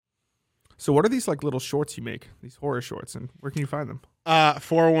So what are these like little shorts you make? These horror shorts, and where can you find them?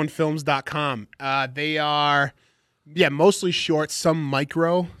 401films.com. They are, mostly short, some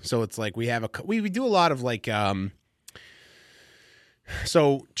micro. So it's like we do a lot of like,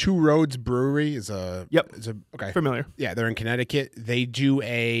 so Two Roads Brewery is okay. Familiar. Yeah, they're in Connecticut. They do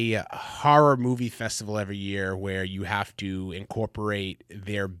a horror movie festival every year where you have to incorporate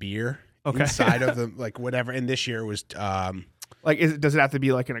their beer inside of them, like whatever. And this year it was does it have to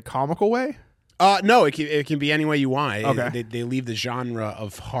be like in a comical way? No, it can be any way you want. Okay. They leave the genre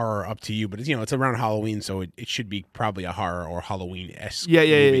of horror up to you, but it's around Halloween, so it should be probably a horror or Halloween-esque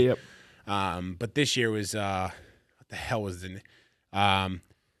movie. Yeah. But this year was what the hell was the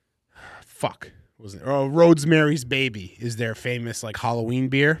Rosemary's Baby is their famous like Halloween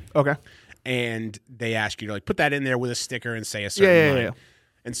beer. Okay. And they ask you to like put that in there with a sticker and say a certain line. Yeah.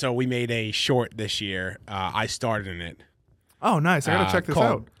 And so we made a short this year. I starred in it. Oh, nice. I gotta check this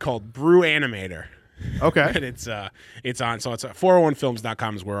out. Called Brew Animator. Okay. And it's on, so it's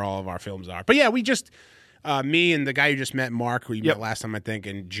 401films.com is where all of our films are. But yeah, we just me and the guy you just met, Mark, who you met last time I think,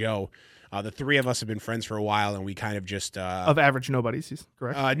 and Joe. The three of us have been friends for a while, and we kind of just of average nobodies,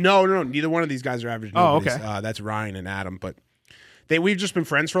 correct? No, neither one of these guys are average nobodies. Oh, okay. That's Ryan and Adam, but we've just been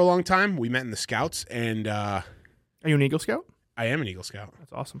friends for a long time. We met in the Scouts, and are you an Eagle Scout? I am an Eagle Scout.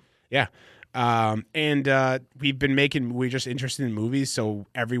 That's awesome. Yeah. And we're just interested in movies. So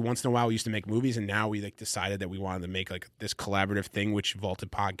every once in a while we used to make movies, and now we like decided that we wanted to make like this collaborative thing, which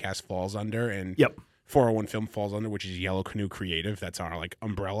Vaulted Podcast falls under, and 401 Film falls under, which is Yellow Canoe Creative. That's our like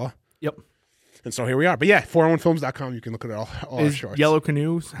umbrella. Yep. And so here we are. But yeah, 401films.com. You can look at all our shorts. Yellow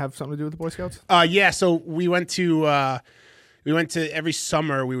Canoes have something to do with the Boy Scouts? Yeah. So we went to every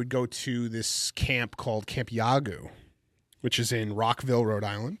summer we would go to this camp called Camp Yagu, which is in Rockville, Rhode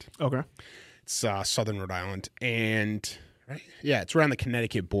Island. Okay. It's southern Rhode Island. And it's around the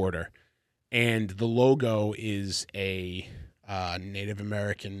Connecticut border. And the logo is a Native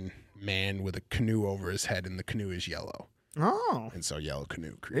American man with a canoe over his head, and the canoe is yellow. Oh. And so Yellow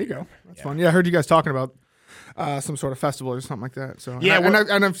Canoe There Creative. you go. That's fun. Yeah, I heard you guys talking about some sort of festival or something like that. So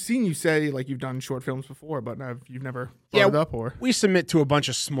and I've seen you say like you've done short films before, but you've never brought it up, or we submit to a bunch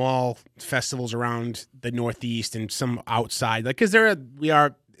of small festivals around the Northeast and some outside, like because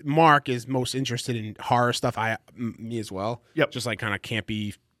Mark is most interested in horror stuff. Me as well. Yep. Just like kind of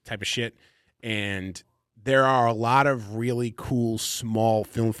campy type of shit, and there are a lot of really cool small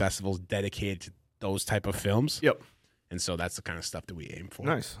film festivals dedicated to those type of films. Yep. And so that's the kind of stuff that we aim for.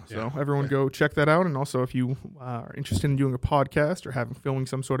 Nice. So everyone go check that out. And also if you are interested in doing a podcast or filming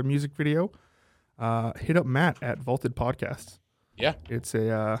some sort of music video, hit up Matt at Vaulted Podcasts. Yeah. It's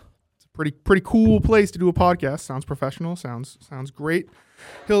a pretty cool place to do a podcast. Sounds professional. Sounds great.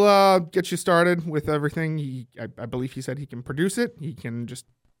 He'll get you started with everything. I believe he said he can produce it. He can just,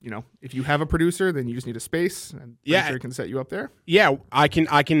 if you have a producer, then you just need a space, and sure he can set you up there. Yeah, I can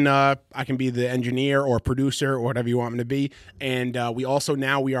be the engineer or producer or whatever you want me to be. And we are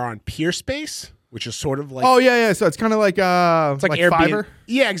on Peerspace, which is sort of like So it's kind of like it's like Airbnb. Fiverr.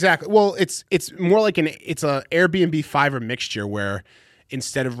 Yeah, exactly. Well, it's more like it's a Airbnb Fiverr mixture where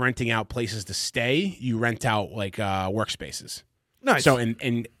instead of renting out places to stay, you rent out like workspaces. Nice. So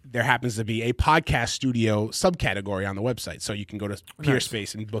and there happens to be a podcast studio subcategory on the website, so you can go to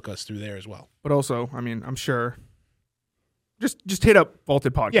Peerspace and book us through there as well. But also, I mean, I'm sure just hit up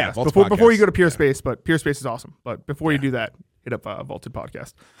Vaulted Podcast. Yeah, Vaulted before you go to Peerspace. Yeah. But Peerspace is awesome. But before you do that, hit up Vaulted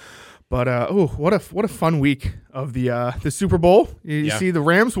Podcast. But what a fun week of the Super Bowl. You see the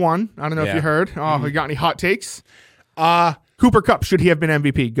Rams won. I don't know if you heard. You got any hot takes? Cooper Kupp, should he have been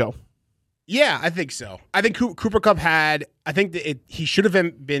MVP? Go. Yeah, I think so. I think Cooper Kupp he should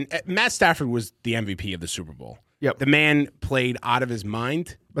have been. Matt Stafford was the MVP of the Super Bowl. Yep. The man played out of his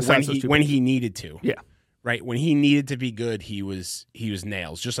mind when he needed to. Yeah. Right. When he needed to be good, he was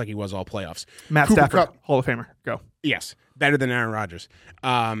nails, just like he was all playoffs. Matt Stafford, Hall of Famer. Go. Yes. Better than Aaron Rodgers.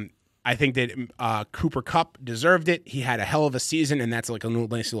 I think that Cooper Kupp deserved it. He had a hell of a season, and that's like a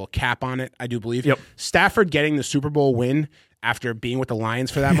nice little cap on it, I do believe. Yep. Stafford getting the Super Bowl win after being with the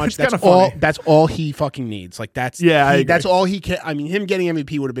Lions for that much, that's all he fucking needs. Like that's all he can. I mean, him getting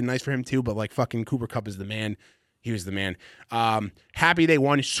MVP would have been nice for him too, but like fucking Cooper Kupp is the man. He was the man. Happy they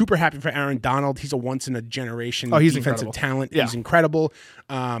won. Super happy for Aaron Donald. He's a once in a generation defensive talent. Yeah. He's incredible.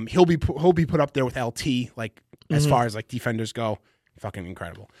 He'll be put up there with LT, like as far as like defenders go. Fucking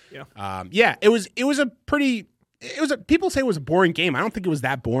incredible. Yeah. It was a pretty people say it was a boring game. I don't think it was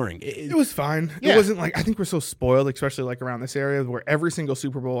that boring. It was fine. Yeah. It wasn't like, I think we're so spoiled, especially like around this area where every single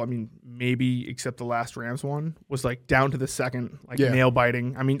Super Bowl, I mean, maybe except the last Rams one, was like down to the second, like nail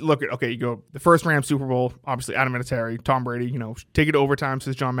biting. I mean, look at, you go the first Rams Super Bowl, obviously Adam Vinatieri, Tom Brady, take it to overtime,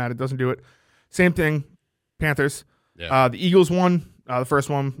 says John Madden, doesn't do it. Same thing, Panthers. Yeah. The Eagles won. The first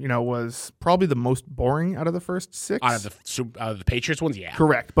one, was probably the most boring out of the first 6. Out of the Patriots ones, yeah.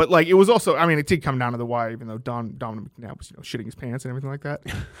 Correct. But, it was also, it did come down to the wire, even though Dominic McNabb was, shitting his pants and everything like that.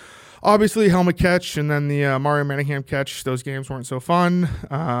 Obviously, helmet catch and then the Mario Manningham catch, those games weren't so fun.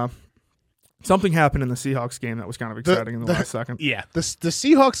 Something happened in the Seahawks game that was kind of exciting in the last second. Yeah. The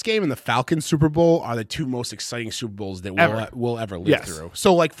Seahawks game and the Falcons Super Bowl are the 2 most exciting Super Bowls that we'll ever live through.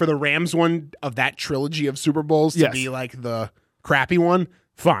 So, for the Rams one of that trilogy of Super Bowls to be, the crappy one,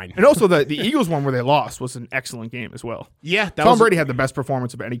 fine. And also the Eagles one where they lost was an excellent game as well. Yeah. Tom Brady had the best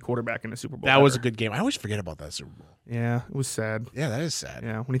performance of any quarterback in the Super Bowl. That was a good game. I always forget about that Super Bowl. Yeah, it was sad. Yeah, that is sad.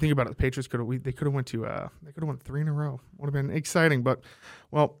 Yeah, when you think about it, the Patriots could have went 3 in a row. Would have been exciting, but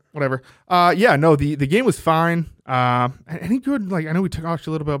well, whatever. The game was fine. Any good, I know we talked a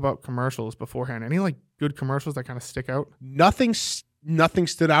little bit about commercials beforehand. Any good commercials that kind of stick out? Nothing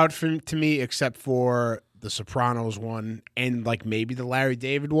stood out to me except for the Sopranos one and maybe the Larry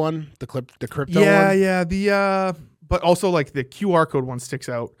David one, the crypto one. Yeah. But also the QR code one sticks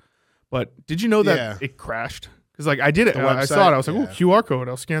out. But did you know that it crashed? Because I did it, I saw it. I was like, "Oh, QR code!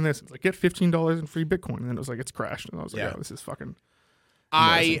 I'll scan this." It's get $15 in free Bitcoin, and then it was it's crashed, and I was like, "Oh, this is fucking."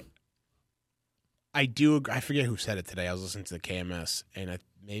 I forget who said it today. I was listening to the KMS, and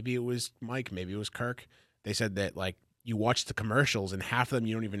maybe it was Mike, maybe it was Kirk. They said that you watch the commercials and half of them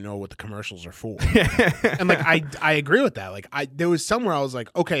you don't even know what the commercials are for. And I agree with that. There was somewhere I was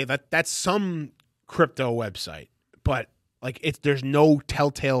like, okay, that's some crypto website, but there's no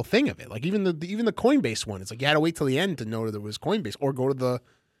telltale thing of it. Even the Coinbase one, it's you had to wait till the end to know that it was Coinbase or go to the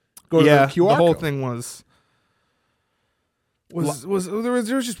QR the whole code. Thing was there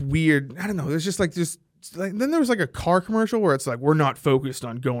was just weird. I don't know. There's just then there was a car commercial where it's we're not focused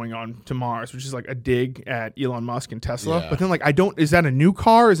on going on to Mars, which is a dig at Elon Musk and Tesla. Yeah. But then is that a new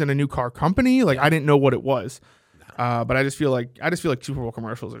car? Is it a new car company? I didn't know what it was. But I just feel like Super Bowl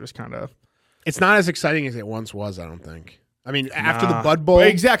commercials are just kind of. It's not as exciting as it once was, I don't think. After the Bud Bowl.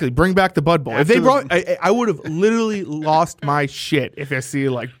 Exactly. Bring back the Bud Bowl. If they I would have literally lost my shit if I see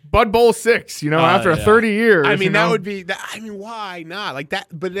Bud Bowl 6, after 30 years. That would be, why not? That,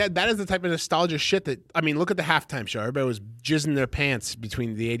 but that is the type of nostalgia shit that, look at the halftime show. Everybody was jizzing their pants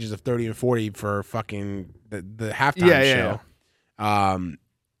between the ages of 30 and 40 for fucking the halftime show. Yeah.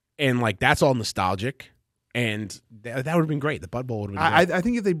 And that's all nostalgic. And that would have been great. The Bud Bowl would have been great. I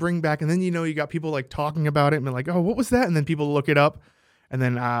think if they bring back, and then you got people talking about it and oh, what was that? And then people look it up, and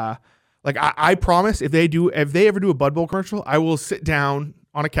then I promise if they ever do a Bud Bowl commercial, I will sit down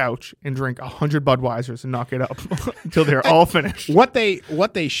on a couch and drink 100 Budweisers and knock it up until they're all finished. What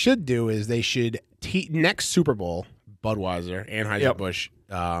they should do is they should next Super Bowl, Budweiser, Anheuser-Busch.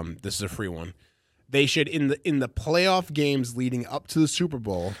 This is a free one. They should in the playoff games leading up to the Super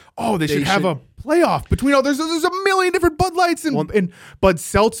Bowl. Oh, they should have a playoff between there's a million different Bud Lights and Bud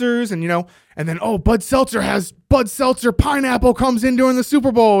Seltzers and then Bud Seltzer has Bud Seltzer pineapple comes in during the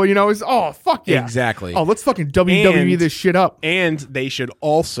Super Bowl. It's fuck yeah. Exactly. Oh, let's fucking WWE this shit up. And they should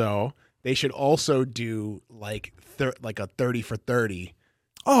also do a 30 for 30.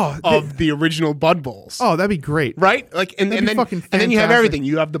 Of the original Bud Bowls. Oh, that'd be great, right? And then you have everything.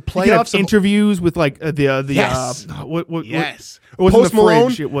 You have the playoffs, interviews with yes. Yes. It wasn't Post the fridge.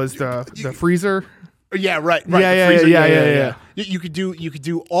 Malone. It was the freezer. Yeah, right. Yeah. You could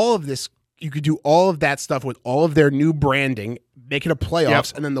do all of this. You could do all of that stuff with all of their new branding, make it a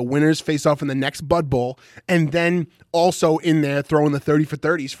playoffs, and then the winners face off in the next Bud Bowl, and then also in there throwing the 30 for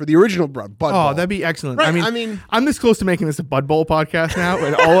 30s for the original Bud Bowl. Oh, that'd be excellent. Right? I'm this close to making this a Bud Bowl podcast now,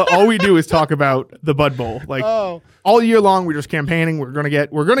 and all we do is talk about the Bud Bowl. All year long, we're just campaigning. We're gonna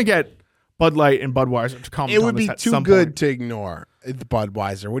get Bud Light and Budweiser to comment. It would be too good to ignore the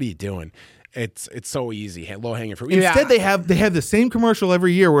Budweiser. What are you doing? It's so easy, low hanging fruit. Instead, they have the same commercial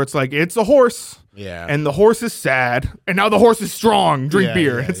every year where it's it's a horse, and the horse is sad, and now the horse is strong. Drink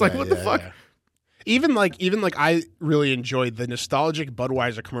beer. It's what the fuck. Yeah. Even I really enjoyed the nostalgic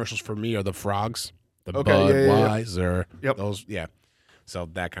Budweiser commercials. For me, are the frogs, the Budweiser, those, so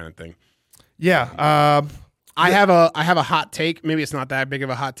that kind of thing. Yeah, I have a hot take. Maybe it's not that big of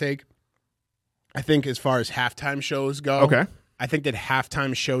a hot take. I think as far as halftime shows go, I think that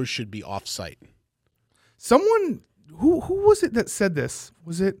halftime shows should be off-site. Someone who was it that said this?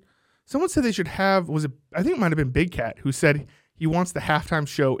 Was it someone said they should have? Was it? I think it might have been Big Cat who said he wants the halftime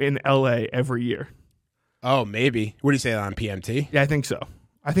show in LA every year. Oh, maybe. What do you say on PMT? Yeah, I think so.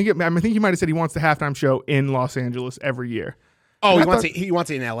 I think he might have said he wants the halftime show in Los Angeles every year. Oh, he wants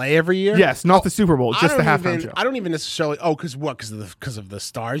it in LA every year? Yes, not the Super Bowl, just the halftime show. I don't even necessarily. Oh, because what? Because of the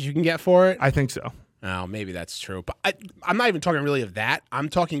stars you can get for it? I think so. Oh, maybe that's true. But I'm not even talking really of that. I'm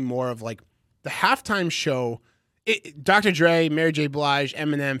talking more of like the halftime show. Dr. Dre, Mary J. Blige,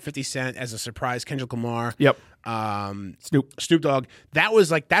 Eminem, 50 Cent as a surprise, Kendrick Lamar. Yep. Snoop Dogg.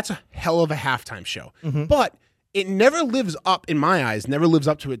 That's a hell of a halftime show. Mm-hmm. But it never lives up, in my eyes, to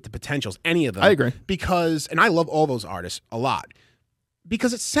the potentials, any of them. I agree. And I love all those artists a lot.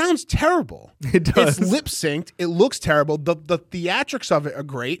 Because it sounds terrible. It does. It's lip synced. It looks terrible. The theatrics of it are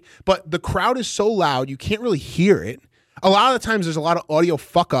great, but the crowd is so loud you can't really hear it. A lot of the times there's a lot of audio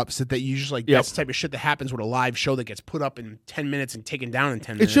fuck ups that you just like. Yep. That's the type of shit that happens with a live show that gets put up in 10 minutes and taken down in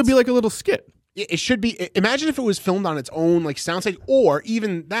 10 minutes. It should be like a little skit. It should be. Imagine if it was filmed on its own like soundstage, or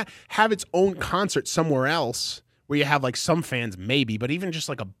even that have its own concert somewhere else where you have like some fans maybe, but even just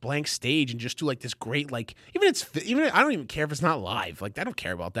like a blank stage and just do like this great like even I don't even care if it's not live. Like I don't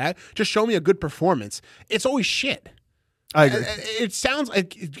care about that. Just show me a good performance. It's always shit. I agree. It sounds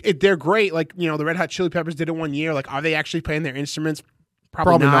like they're great. Like, you know, the Red Hot Chili Peppers did it one year. Like, are they actually playing their instruments?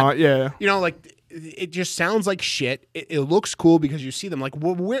 Probably not. Yeah. You know, like it just sounds like shit. It looks cool because you see them. Like,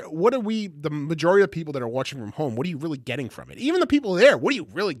 what are we? The majority of people that are watching from home, what are you really getting from it? Even the people there, what are you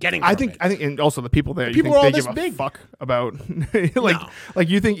really getting? I think, and also the people there, people you think are all they this give big. a fuck about like No. like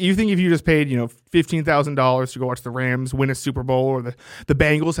you think if you just paid $15,000 to go watch the Rams win a Super Bowl, or the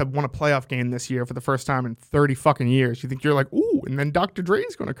Bengals have won a playoff game this year for the first time in 30 fucking years, you think you're like, ooh, and then Dr. Dre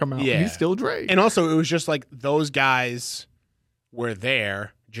is going to come out. Yeah. And he's still Dre. And also, it was just like those guys were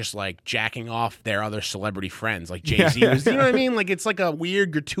there. Just like jacking off their other celebrity friends, like Jay-Z was, you know what I mean? Like it's like a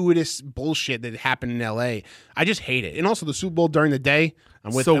weird, gratuitous bullshit that happened in LA. I just hate it. And also the Super Bowl during the day,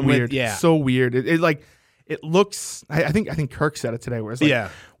 weird. Yeah, so weird. It looks. I think Kirk said it today, where it's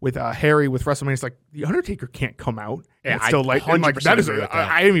like with Harry with WrestleMania, it's like the Undertaker can't come out. And it's still like, and like that is.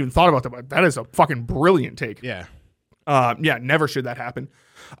 I haven't even thought about that, but that is a fucking brilliant take. Yeah. Never should that happen.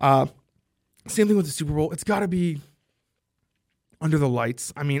 Same thing with the Super Bowl. It's got to be under the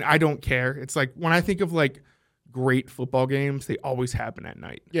lights. I mean, I don't care. It's like when I think of like great football games, they always happen at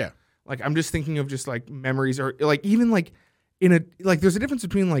night. Yeah. Like I'm just thinking of just like memories, or like even like there's a difference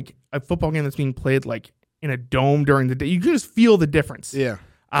between like a football game that's being played like in a dome during the day. You can just feel the difference. Yeah.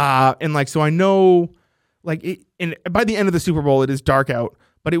 And like, so I know like and by the end of the Super Bowl, it is dark out,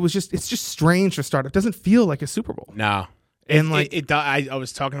 but it's just strange to start. It doesn't feel like a Super Bowl. No. And I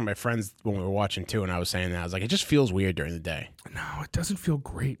was talking to my friends when we were watching too, and I was saying that I was like, it just feels weird during the day. No, it doesn't feel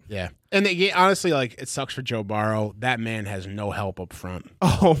great. Yeah, and honestly, like it sucks for Joe Burrow. That man has no help up front.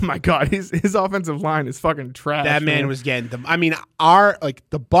 Oh my God, his offensive line is fucking trash. That man was getting them. I mean,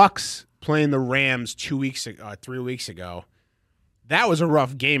 the Bucks playing the Rams 3 weeks ago. That was a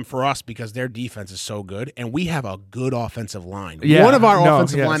rough game for us because their defense is so good, and we have a good offensive line. Yeah, one of our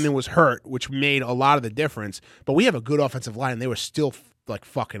offensive linemen was hurt, which made a lot of the difference. But we have a good offensive line, and they were still like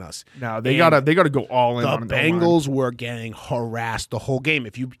fucking us. No, they gotta go all in. The Bengals were getting harassed the whole game.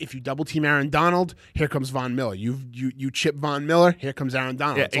 If you double team Aaron Donald, here comes Von Miller. You chip Von Miller, here comes Aaron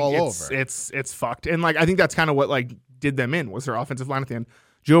Donald. Yeah, it's all over. It's fucked. And like I think that's kind of what like did them in was their offensive line at the end.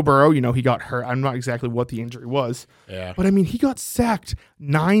 Joe Burrow, he got hurt. I'm not exactly what the injury was. Yeah. But I mean, he got sacked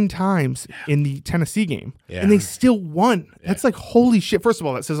 9 times in the Tennessee game. Yeah. And they still won. Yeah. That's like holy shit. First of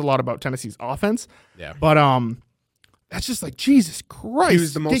all, that says a lot about Tennessee's offense. Yeah. But that's just like, Jesus Christ. He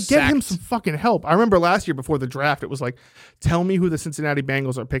was the most Get him some fucking help. I remember last year before the draft, it was like, tell me who the Cincinnati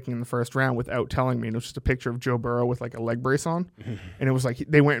Bengals are picking in the first round without telling me. And it was just a picture of Joe Burrow with like a leg brace on. And it was like,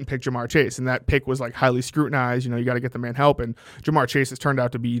 they went and picked Jamar Chase. And that pick was like highly scrutinized. You got to get the man help. And Jamar Chase has turned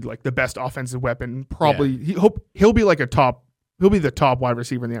out to be like the best offensive weapon. Probably he'll be like he'll be the top wide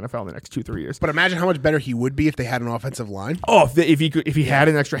receiver in the NFL in the next 2-3 years. But imagine how much better he would be if they had an offensive line. Oh, if he had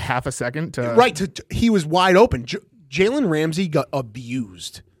an extra half a second to he was wide open. Jalen Ramsey got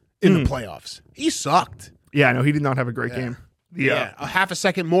abused in the playoffs. He sucked. Yeah, no, he did not have a great game. Yeah, a half a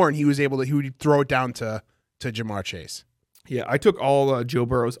second more, and he would throw it down to Jamar Chase. Yeah, I took all Joe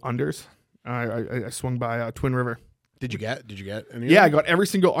Burrow's unders. I swung by Twin River. Did you get any? Yeah, I got every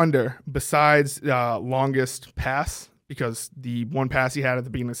single under besides longest pass, because the one pass he had at the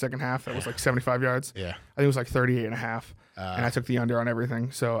beginning of the second half that was like 75 yards. Yeah, I think it was like 38 and a half, and I took the under on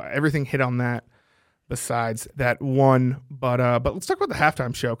everything. So everything hit on that. Besides that one, but let's talk about the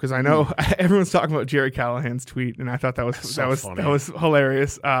halftime show, because I know everyone's talking about Jerry Callahan's tweet, and I thought that was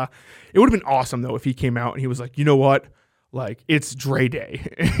hilarious. It would have been awesome though if he came out and he was like, you know what, like it's Dre Day,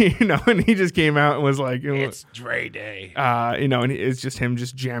 and he just came out and was like, it's Dre Day, and it's just him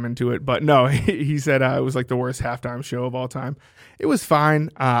just jamming to it. But no, he said it was like the worst halftime show of all time. It was fine.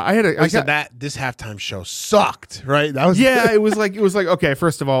 This halftime show sucked, right? That was it was like okay,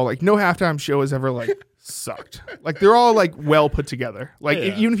 first of all, like no halftime show has ever like sucked. Like they're all like well put together. Like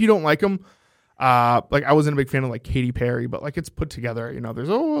even if you don't like them. Like I wasn't a big fan of like Katy Perry, but like it's put together. There's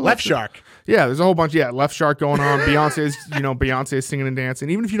Left Shark. Yeah, there's a whole bunch. Yeah, Left Shark going on. Beyonce's singing and dancing.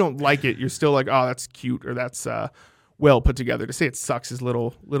 Even if you don't like it, you're still like, oh, that's cute or that's well put together. To say it sucks is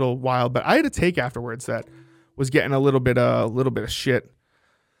little wild. But I had a take afterwards that was getting a little bit of shit.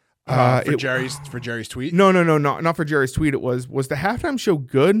 For Jerry's tweet. No, not for Jerry's tweet. It was the halftime show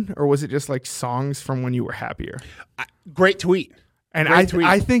good or was it just like songs from when you were happier? Great tweet. And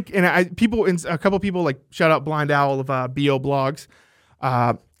I think a couple people like shout out Blind Owl of BO Blogs.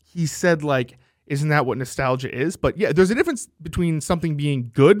 He said like, isn't that what nostalgia is? But yeah, there's a difference between something being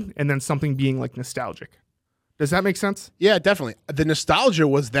good and then something being like nostalgic. Does that make sense? Yeah, definitely. The nostalgia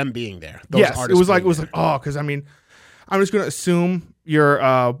was them being there. Yes, it was like because I mean, I'm just gonna assume you're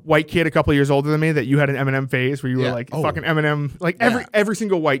a white kid a couple of years older than me that you had an Eminem phase where you were like fucking Eminem, like every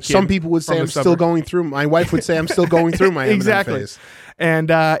single white kid. Some people would say I'm still going through. My wife would say I'm still going through my Eminem phase. And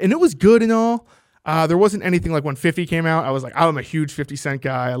it was good and all. There wasn't anything like when 50 came out. I was like, I'm a huge 50 Cent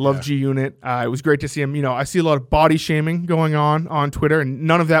guy. I love G Unit. It was great to see him. I see a lot of body shaming going on Twitter, and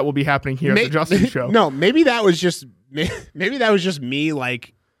none of that will be happening here at the Justin Show. No, maybe that was just me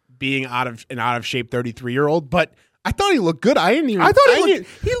like being out of shape 33-year-old, but. I thought he looked good. He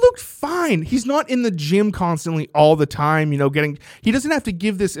looked fine. He's not in the gym constantly all the time, he doesn't have to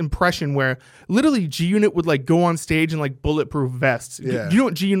give this impression where literally G Unit would like go on stage in like bulletproof vests. Yeah. Do you know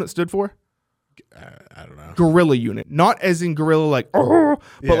what G Unit stood for? I don't know. Guerrilla unit. Not as in gorilla like, but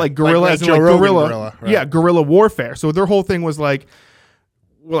like gorilla as in like gorilla. Right. Yeah, guerrilla warfare. So their whole thing was like,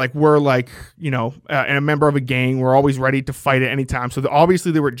 we're like, and a member of a gang. We're always ready to fight at any time. So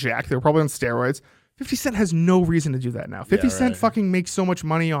obviously they were jacked. They were probably on steroids. 50 Cent has no reason to do that now. 50 Cent fucking makes so much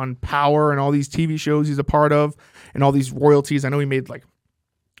money on Power and all these TV shows he's a part of and all these royalties. I know he made like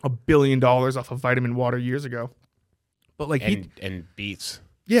 $1 billion off of vitamin water years ago. But like and Beats.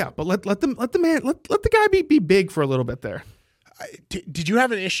 Yeah, but let the guy be big for a little bit there. Did you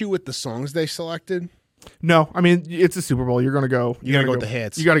have an issue with the songs they selected? No, I mean it's a Super Bowl. You're gonna go. You gotta go with the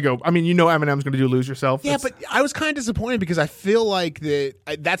hits. You gotta go. I mean, Eminem's gonna do "Lose Yourself." Yeah, but I was kind of disappointed because I feel like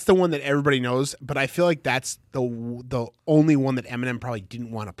that's the one that everybody knows, but I feel like that's the only one that Eminem probably didn't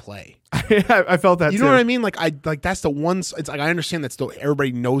want to play. I felt that. You know what I mean? Like that's the one. It's like I understand that still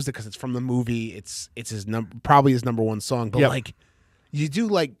everybody knows it because it's from the movie. It's probably his number one song, but like. You do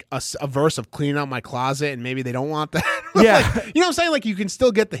like a verse of cleaning out my closet, and maybe they don't want that. Yeah, like, you know what I'm saying? Like you can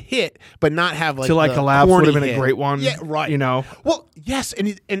still get the hit, but not have like to like collapse would have been a great one. Yeah, right. Well, yes,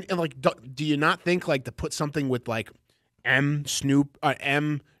 and like, do you not think like to put something with like M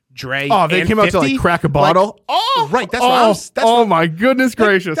Dre? Oh, they came 50? out to like crack a bottle. Like, right. That's what my goodness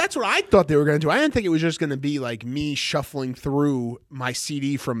gracious. That's what I thought they were going to do. I didn't think it was just going to be like me shuffling through my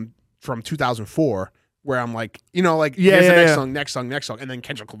CD from 2004. Where I'm like, here's the next song, and then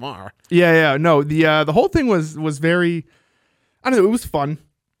Kendrick Lamar. Yeah. No, the whole thing was very, I don't know, it was fun,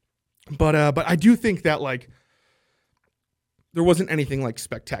 but I do think that like there wasn't anything like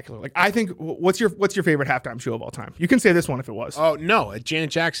spectacular. Like I think, what's your favorite halftime show of all time? You can say this one if it was. Oh no,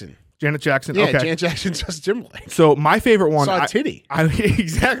 Janet Jackson. Janet Jackson. Yeah, okay. Janet Jackson's Justin Timberlake. So my favorite one, I saw a titty.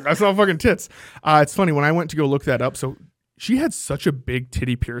 Exactly, I saw fucking tits. It's funny when I went to go look that up. So she had such a big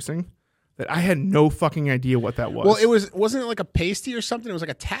titty piercing. That I had no fucking idea what that was. Well, wasn't it like a pasty or something? It was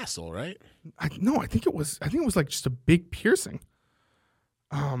like a tassel, right? I think it was like just a big piercing.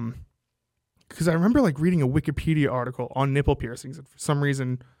 Because I remember like reading a Wikipedia article on nipple piercings, and for some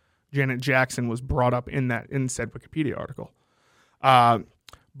reason, Janet Jackson was brought up in said Wikipedia article.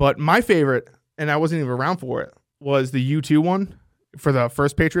 But my favorite, and I wasn't even around for it, was the U2 one. For the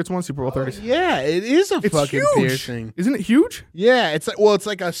first Patriots one, Super Bowl 30. Yeah, it is a fucking huge. piercing. Isn't it huge? Yeah, it's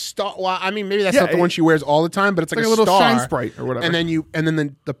like a star. Well, I mean, maybe that's not the one she wears all the time, but it's like a little star. shine sprite or whatever. And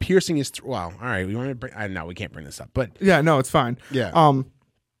then the piercing is well. All right, we want to bring. No, we can't bring this up. But yeah, no, it's fine. Yeah.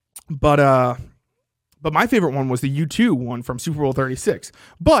 But my favorite one was the U2 one from Super Bowl 36.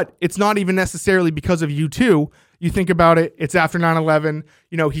 But it's not even necessarily because of U2. You think about it, it's after 9/11.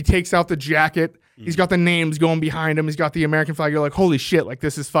 He takes out the jacket. He's got the names going behind him. He's got the American flag. You're like, holy shit, like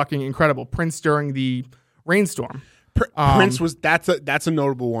this is fucking incredible. Prince during the rainstorm. Prince that's a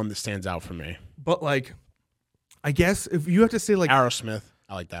notable one that stands out for me. But like, I guess if you have to say like Aerosmith,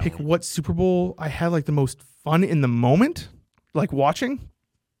 I like that pick one. What Super Bowl I had like the most fun in the moment, like watching.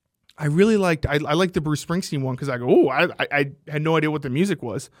 I really liked I liked the Bruce Springsteen one because I go, oh, I had no idea what the music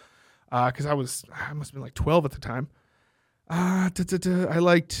was because I must have been like 12 at the time. I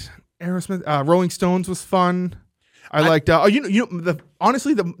liked Aerosmith. Rolling Stones was fun. I liked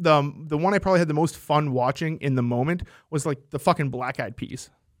honestly the one I probably had the most fun watching in the moment was like the fucking Black Eyed Peas.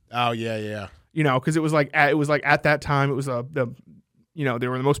 Oh yeah. Because it was like at that time it was they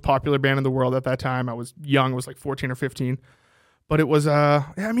were the most popular band in the world at that time. I was young, I was like 14 or 15. But it was,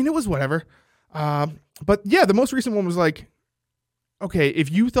 it was whatever. But yeah, the most recent one was like, okay, if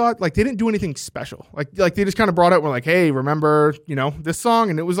you thought like they didn't do anything special, like they just kind of brought out, we're like, hey, remember, this song,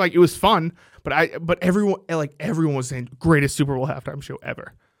 and it was like it was fun. But everyone was saying greatest Super Bowl halftime show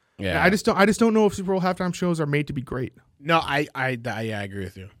ever. Yeah, and I just don't know if Super Bowl halftime shows are made to be great. No, I agree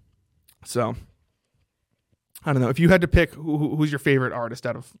with you. So I don't know if you had to pick who's your favorite artist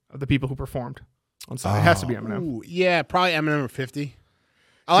out of the people who performed. On Sunday. It has to be Eminem. Ooh, yeah, probably Eminem or 50.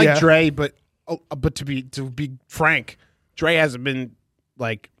 I like Dre, but to be frank, Dre hasn't been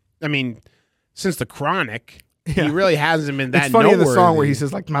since The Chronic, he really hasn't been that. It's funny noteworthy. In the song where he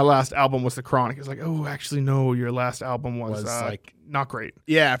says like my last album was The Chronic. It's like, oh, actually no, your last album was like not great.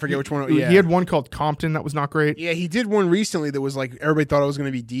 Yeah, I forget which one. He had one called Compton that was not great. Yeah, he did one recently that was like everybody thought it was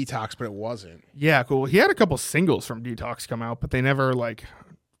going to be Detox, but it wasn't. Yeah, cool. He had a couple singles from Detox come out, but they never like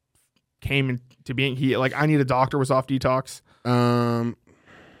came into being. I Need a Doctor was off Detox. The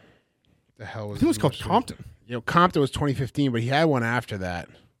hell was I think it was called Compton. Compton was 2015, but he had one after that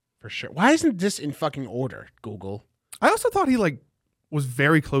for sure. Why isn't this in fucking order, Google? I also thought he was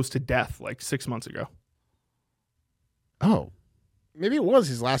very close to death 6 months ago. Oh, maybe it was.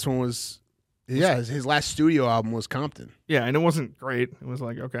 His last one was his last studio album was Compton. Yeah, and it wasn't great. It was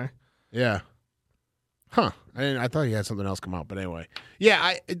like, okay. Yeah. Huh. I thought he had something else come out, but anyway.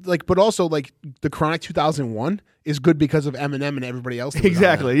 Yeah, but also The Chronic 2001 is good because of Eminem and everybody else.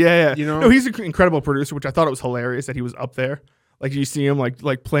 Exactly. Yeah. No, he's an incredible producer, which I thought it was hilarious that he was up there. Like you see him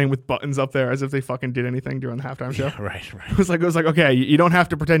like playing with buttons up there as if they fucking did anything during the halftime show. Yeah, right. It was like okay, you don't have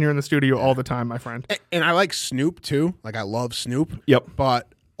to pretend you're in the studio all the time, my friend. And I like Snoop too. Like I love Snoop. Yep.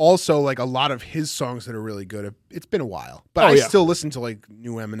 But also, a lot of his songs that are really good. It's been a while, but I still listen to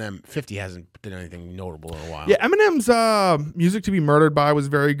new Eminem. 50 hasn't done anything notable in a while. Yeah, Eminem's "Music to Be Murdered By" was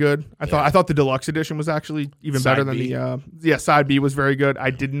very good. I thought the deluxe edition was actually even better than the side B was very good.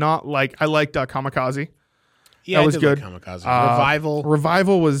 I did not like. I liked Kamikaze. Yeah, that was good. Like Kamikaze.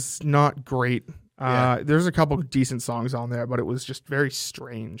 Revival was not great. There's a couple of decent songs on there, but it was just very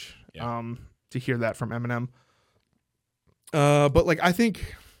strange to hear that from Eminem. But I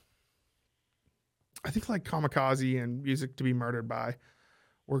think Kamikaze and Music to Be Murdered By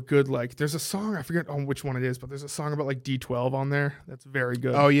were good. There's a song, I forget on which one it is, but there's a song about D12 on there that's very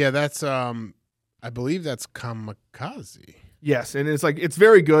good. Oh yeah, that's I believe that's Kamikaze. Yes, and it's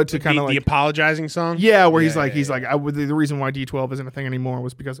very good to kind of the apologizing song. Yeah, where he's like the reason why D12 isn't a thing anymore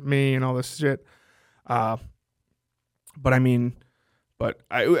was because of me and all this shit. But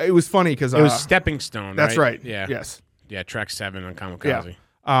it was funny because it was Stepping Stone. That's right. Yeah. Yes. Yeah, track 7 on Kamikaze.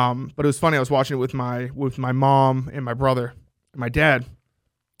 Yeah. But it was funny. I was watching it with my mom and my brother and my dad.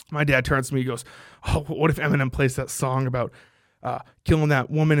 My dad turns to me, he goes, "Oh, what if Eminem plays that song about killing that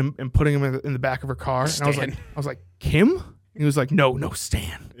woman and putting him in the back of her car?" Stan. And I was like, Kim? And he was like, no,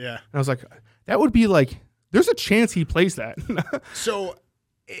 Stan. Yeah. And I was like, that would be there's a chance he plays that. So,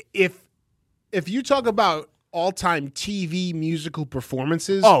 if you talk about all-time TV musical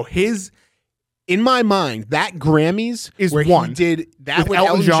performances, in my mind, that Grammys is where one. He did that with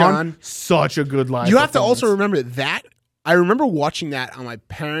Elton John. Such a good live. You have to also remember that. I remember watching that on my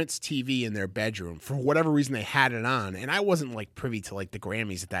parents' TV in their bedroom. For whatever reason, they had it on, and I wasn't privy to the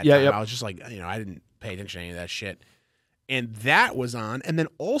Grammys at that time. Yep. I was just I didn't pay attention to any of that shit. And that was on, and then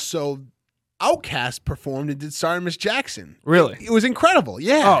also Outkast performed and did Sorry Miss Jackson. Really? It was incredible.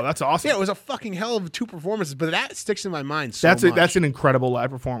 Yeah. Oh, that's awesome. Yeah, it was a fucking hell of 2 performances, but that sticks in my mind so much. That's an incredible live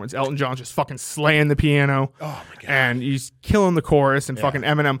performance. Elton John just fucking slaying the piano. Oh, my God. And he's killing the chorus, and fucking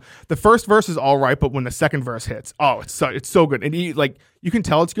Eminem. The first verse is all right, but when the second verse hits, it's so good. And he, you can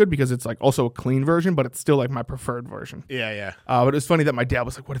tell it's good because it's also a clean version, but it's still my preferred version. Yeah. But it was funny that my dad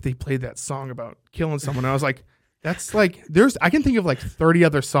was like, what if they played that song about killing someone? And I was like, that's I can think of 30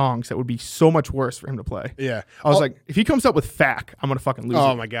 other songs that would be so much worse for him to play. Yeah. I was like, if he comes up with "Fack," I'm going to fucking lose it.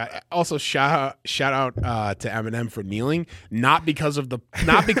 Oh my God. Also shout out to Eminem for kneeling, not because of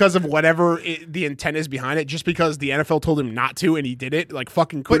whatever the intent is behind it, just because the NFL told him not to and he did it.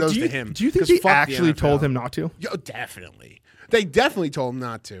 Fucking kudos to him. Do you think he actually told him not to? Yo, definitely. They definitely told him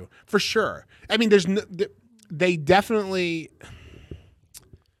not to. For sure. I mean, they definitely,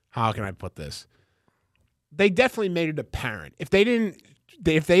 how can I put this? They definitely made it apparent. If they didn't,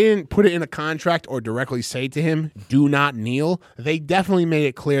 if they didn't put it in a contract or directly say to him, "Do not kneel," they definitely made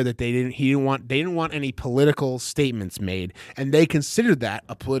it clear that they didn't want any political statements made, and they considered that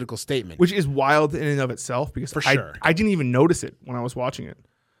a political statement, which is wild in and of itself because for sure. I didn't even notice it when I was watching it.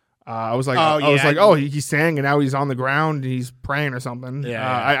 I was like, he sang and now he's on the ground and he's praying or something. Yeah,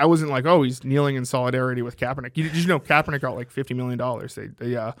 I wasn't like, oh, he's kneeling in solidarity with Kaepernick. Did you know Kaepernick got like $50 million?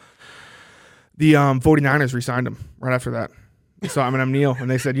 The 49ers re-signed him right after that. So I'm kneel, and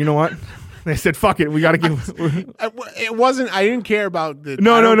they said, you know what? They said, fuck it, we got to give. It wasn't. I didn't care about the.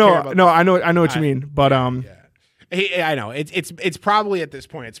 No. I know what you mean, but I know it's probably at this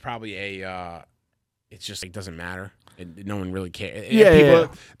point. It's probably it's just it doesn't matter. No one really cares.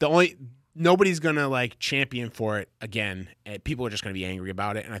 Nobody's gonna like champion for it again. People are just gonna be angry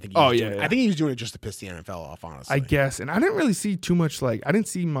about it, and I think. I think he was doing it just to piss the NFL off. Honestly, I guess, and I didn't really see too much. I didn't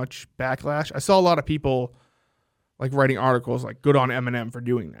see much backlash. I saw a lot of people like writing articles like "Good on Eminem for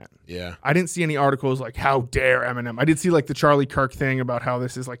doing that." Yeah, I didn't see any articles like "How dare Eminem." I did see like the Charlie Kirk thing about how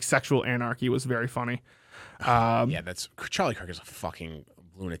this is like sexual anarchy was very funny. That's Charlie Kirk is a fucking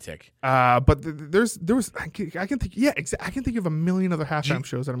lunatic. But there was I can think I can think of a million other halftime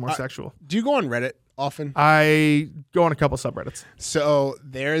shows that are more sexual. Do you go on Reddit often? I go on a couple subreddits. So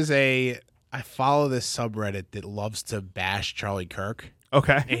I follow this subreddit that loves to bash Charlie Kirk.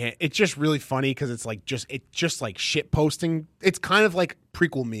 Okay. And it's just really funny because it's just like shit posting. It's kind of like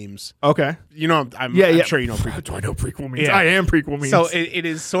prequel memes. Okay. You know, I'm sure you know prequel. Do I know prequel memes? Yeah. I am prequel memes. So it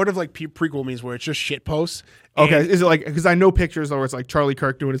is sort of like prequel memes where it's just shit posts. Okay. Is it like, because I know pictures where it's like Charlie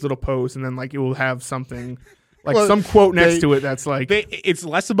Kirk doing his little pose and then like it will have something like some quote next to it that's like. It's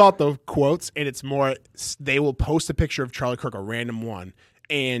less about the quotes and it's more they will post a picture of Charlie Kirk, a random one,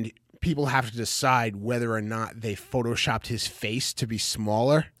 and people have to decide whether or not they photoshopped his face to be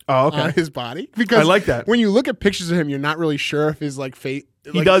smaller on his body. Because I like that. When you look at pictures of him, you're not really sure if his like face.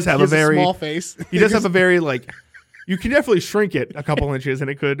 He does have a very small face. He does have a very like. You can definitely shrink it a couple inches, and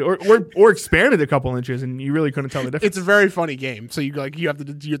it could, or expand it a couple inches, and you really couldn't tell the difference. It's a very funny game. So you have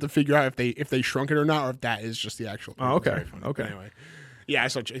to figure out if they shrunk it or not, or if that is just the actual. Oh, okay. Okay. Anyway. Yeah,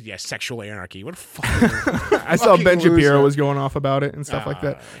 sexual anarchy. What fuck? I saw Ben Shapiro was going off about it and stuff like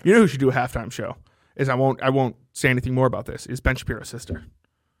that. You know who should do a halftime show? Is I won't say anything more about this. Is Ben Shapiro's sister?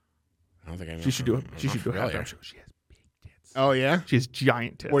 I don't think I know. She should do a halftime show. She has big tits. Oh yeah, she has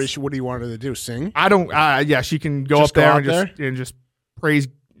giant tits. What do you want her to do? Sing? I don't. Yeah, she can go up there and just praise,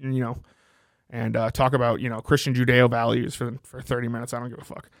 and talk about Christian Judeo values for 30 minutes. I don't give a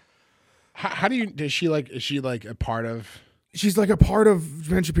fuck. How do you? Is she like a part of? She's like a part of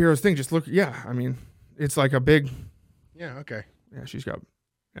Ben Shapiro's thing. Just look, yeah. I mean, it's like a big. Yeah. Okay. Yeah, she's.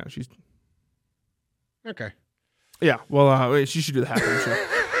 Okay. Yeah. Well, she should do the halftime show.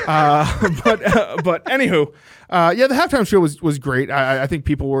 But anywho, the halftime show was great. I think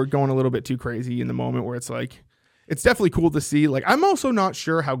people were going a little bit too crazy in the moment where it's like, it's definitely cool to see. Like, I'm also not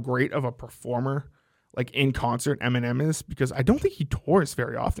sure how great of a performer, like in concert, Eminem is, because I don't think he tours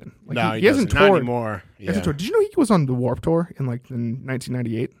very often. Like, no, he hasn't toured not anymore. Yeah. Did you know he was on the Warped Tour in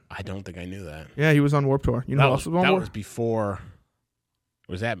 1998? I don't think I knew that. Yeah, he was on Warped Tour. That was before.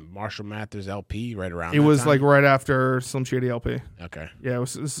 Was that Marshall Mathers LP right around? It was time? Like right after Slim Shady LP. Okay. Yeah, it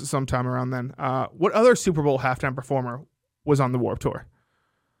was sometime around then. What other Super Bowl halftime performer was on the Warped Tour?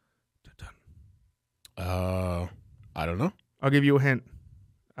 I don't know. I'll give you a hint.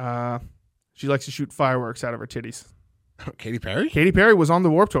 She likes to shoot fireworks out of her titties. Katy Perry? Katy Perry was on the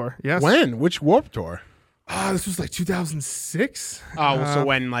Warped Tour, yes. When? Which Warped Tour? This was like 2006. So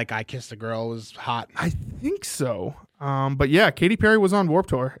when like I Kissed a Girl was hot? I think so. But yeah, Katy Perry was on Warped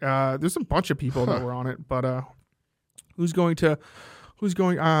Tour. There's a bunch of people that were on it, but who's going?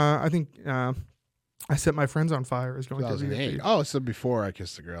 I think I Set My Friends on Fire is going 2008. Oh, so before I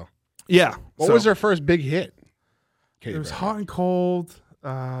Kissed a Girl. Yeah. What was her first big hit? It was Hot and Cold,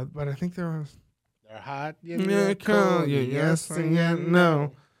 but I think there was. They're hot. Yeah, cold. Yeah, yes and yeah,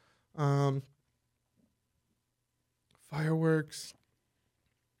 no. Fireworks.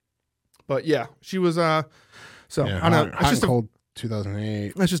 But yeah, she was. So yeah, I know. Hot and Cold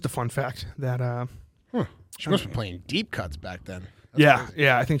 2008. That's just a fun fact that. She must have been playing deep cuts back then. That's crazy.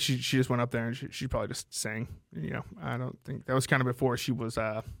 I think she just went up there and she probably just sang. I don't think that was kind of before she was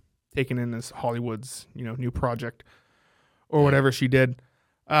taken in as Hollywood's new project or whatever she did.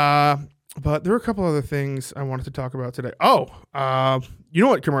 But there were a couple other things I wanted to talk about today. You know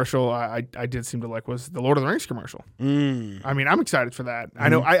what commercial I did seem to like was the Lord of the Rings commercial. I mean, I'm excited for that. I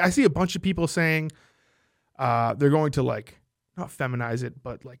know I see a bunch of people saying they're going to like not feminize it,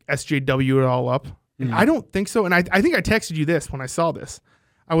 but like SJW it all up. And I don't think so. And I think I texted you this when I saw this.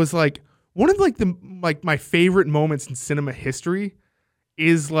 I was like, one of like my favorite moments in cinema history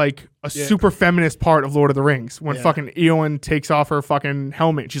is like a super feminist part of Lord of the Rings. When fucking Eowyn takes off her fucking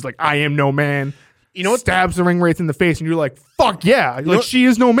helmet, she's like, I am no man. You know what? Stabs the ring wraith in the face, and you're like, fuck yeah. Like, she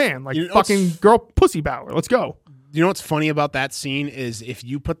is no man. Like, fucking girl pussy power. Let's go. You know what's funny about that scene is if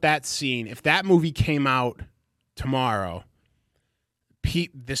you put that scene, if that movie came out tomorrow,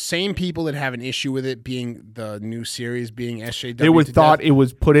 the same people that have an issue with it being the new series being SJW, they would thought it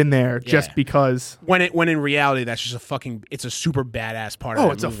was put in there just because. When in reality, that's just it's a super badass part of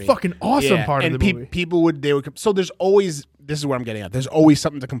the movie. Oh, it's a fucking awesome part of the movie. People would, so there's always, this is what I'm getting at. There's always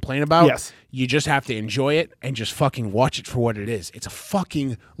something to complain about. Yes. You just have to enjoy it and just fucking watch it for what it is. It's a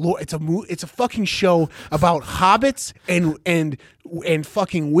fucking it's a fucking show about hobbits and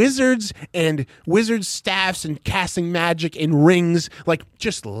fucking wizards and wizard staffs and casting magic and rings. Like,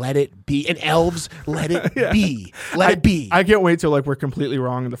 just let it be. And elves, let it be. Let it be. I can't wait till like we're completely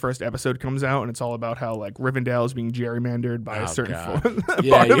wrong and the first episode comes out and it's all about how like Rivendell is being gerrymandered by a certain part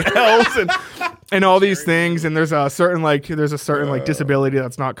of elves and all these things. And there's a certain disability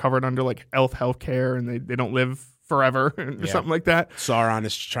that's not covered under like elf healthcare, and they don't live forever or something like that. Sauron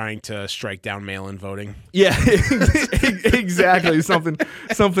is trying to strike down mail-in voting. Yeah, exactly. something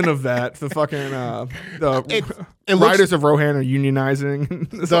of that. The fucking Riders of Rohan are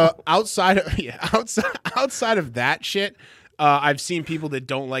unionizing. The outside of that shit, I've seen people that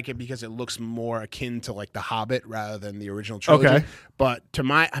don't like it because it looks more akin to like The Hobbit rather than the original trilogy. Okay. But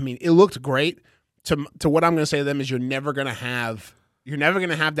it looked great. To what I'm going to say to them is you're never going to have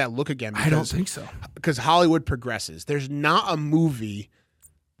that look again. I don't think so. Because Hollywood progresses. There's not a movie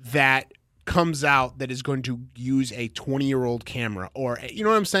that comes out that is going to use a 20-year-old camera, or you know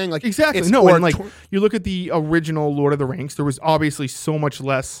what I'm saying? Like, exactly. No, and like you look at the original Lord of the Rings, there was obviously so much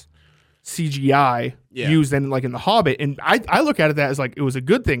less CGI used than like in The Hobbit, and I look at it that as like it was a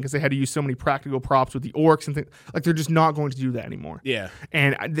good thing because they had to use so many practical props with the orcs and things. Like, they're just not going to do that anymore. Yeah,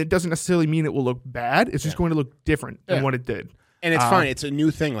 and that doesn't necessarily mean it will look bad. It's just going to look different than what it did. And it's fine. It's a new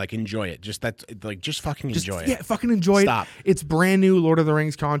thing. Like, enjoy it. Just fucking enjoy it. Yeah, fucking enjoy it. It's brand new Lord of the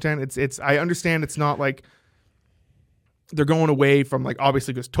Rings content. It's. I understand it's not like they're going away from like,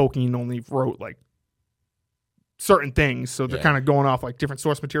 obviously because Tolkien only wrote like certain things, so they're kind of going off like different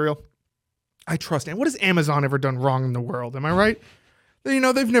source material. I trust. And what has Amazon ever done wrong in the world? Am I right? You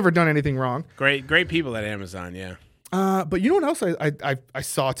know, they've never done anything wrong. Great people at Amazon. Yeah. But you know what else I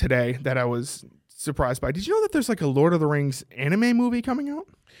saw today that I was surprised by? Did you know that there's like a Lord of the Rings anime movie coming out?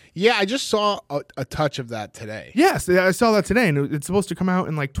 Yeah, I just saw a touch of that today. Yes, I saw that today, and it's supposed to come out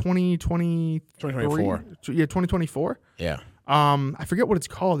in like 2024. Yeah, 2024. Yeah. I forget what it's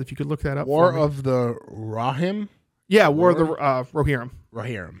called. If you could look that up. War of the Rohirrim. Yeah, War of the Rohirrim.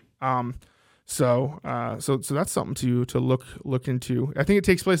 Rohirrim. So that's something to look into. I think it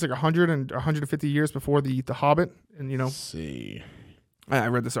takes place like 100 and 150 years before the Hobbit, and you know. Let's see. I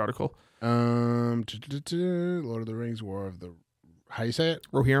read this article. Lord of the Rings, War of the... How do you say it?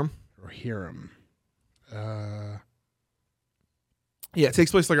 Rohirrim. Yeah, it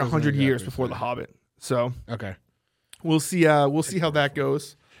takes place like 100 years before the Hobbit. So okay, we'll see how that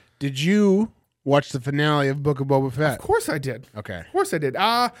goes. Did you watch the finale of Book of Boba Fett? Of course I did. Okay, of course I did.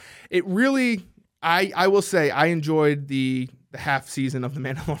 It really, I will say, I enjoyed the half season of The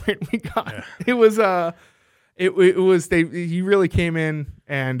Mandalorian we got. Yeah. It was he really came in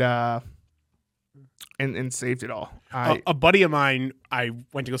and saved it all. A buddy of mine I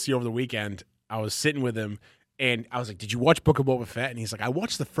went to go see over the weekend. I was sitting with him and I was like, "Did you watch Book of Boba Fett?" And he's like, "I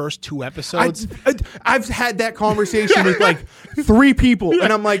watched the first 2 episodes." I've had that conversation with like 3 people,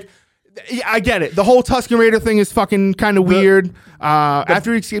 and I'm like, I get it. The whole Tusken Raider thing is fucking kind of weird.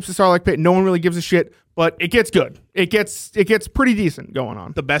 After he escapes the Sarlacc pit, no one really gives a shit. But it gets good. It gets pretty decent going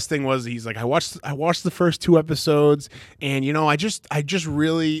on. The best thing was he's like, I watched the first 2 episodes, and you know, I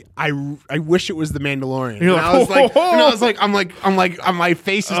really wish it was The Mandalorian. And I was like, my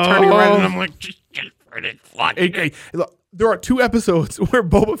face is turning red, and I'm like, just for it. Hey, look, there are 2 episodes where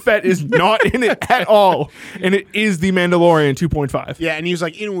Boba Fett is not in it at all, and it is The Mandalorian 2.5. Yeah, and he was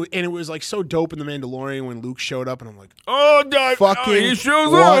like, and it was like so dope in The Mandalorian when Luke showed up, and I'm like, oh god, fucking he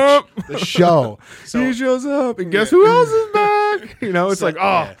shows watch up. The show. So, he shows up, and guess who else is back? You know, it's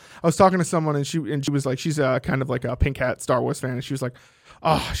I was talking to someone, and she was like, she's kind of like a Pink Hat Star Wars fan, and she was like,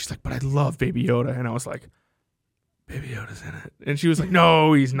 but I love Baby Yoda, and I was like, Baby Yoda's in it, and she was like,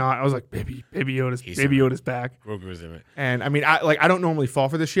 "No, he's not." I was like, "Baby Yoda's back." Grogu's in it, and I mean, I don't normally fall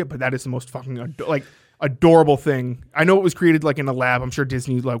for this shit, but that is the most fucking adorable thing. I know it was created like in a lab. I'm sure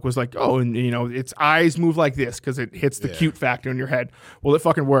Disney was like, "Oh, and you know, its eyes move like this because it hits the cute factor in your head." Well, it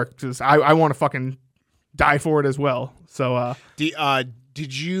fucking worked because I want to fucking die for it as well. So,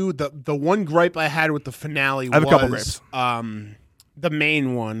 did you the one gripe I had with the finale? I have a couple gripes. the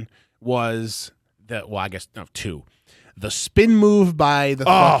main one was I guess two. The spin move by the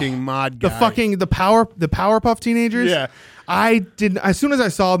fucking mod guy. The Powerpuff teenagers. Yeah. I didn't. As soon as I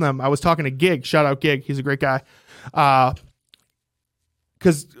saw them, I was talking to Gig. Shout out Gig. He's a great guy.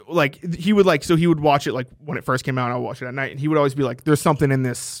 Because he would watch it like when it first came out. And I would watch it at night, and he would always be like, "There's something in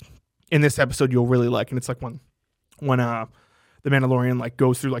this episode you'll really like," and it's like when the Mandalorian like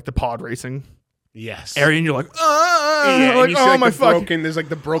goes through like the pod racing. Yes. Area, and you're like, yeah, like, you see, oh like, my fucking. There's like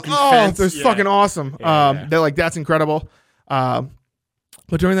the broken fence. It's fucking awesome. Yeah. They're like, that's incredible.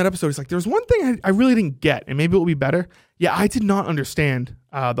 But during that episode, it's like, there's one thing I really didn't get, and maybe it will be better. Yeah, I did not understand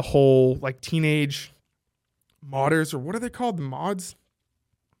the whole like teenage modders, or what are they called? The mods?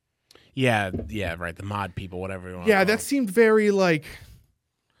 Yeah, right. The mod people, whatever you want. Yeah, that seemed very like,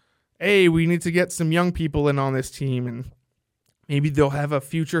 hey, we need to get some young people in on this team, and maybe they'll have a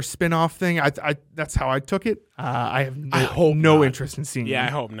future spin-off thing. That's how I took it. I have no interest in seeing them. I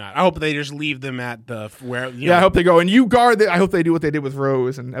hope not. I hope they just leave them at the where. I hope they go and you guard. I hope they do what they did with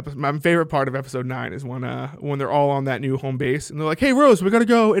Rose. And my favorite part of episode 9 is when they're all on that new home base and they're like, "Hey Rose, we gotta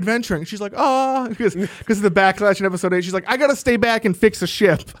go adventuring." And she's like, because of the backlash in episode 8. She's like, "I gotta stay back and fix a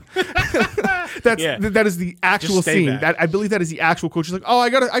ship." That is the actual scene. That I believe that is the actual quote. She's like, "Oh, I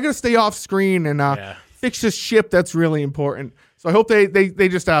gotta stay off screen and fix this ship. That's really important." So I hope they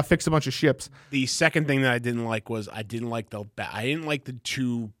just fix a bunch of ships. The second thing that I didn't like was I didn't like the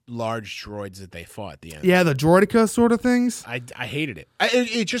two large droids that they fought at the end. Yeah, the droideka sort of things. I hated it.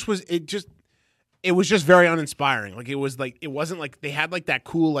 It was just very uninspiring. Like it wasn't like they had like that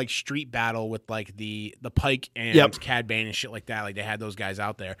cool like street battle with like the Pike and Cad Bane and shit like that. Like they had those guys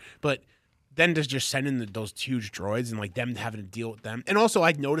out there, but then to just send in those huge droids and like them having to deal with them. And also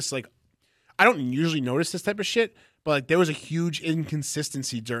I'd noticed like I don't usually notice this type of shit. But like, there was a huge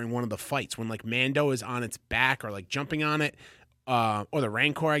inconsistency during one of the fights when like Mando is on its back or like jumping on it, or the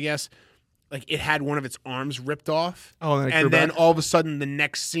Rancor, I guess. Like it had one of its arms ripped off. Oh, and then all of a sudden the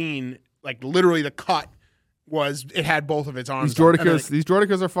next scene, like literally the cut was it had both of its arms. These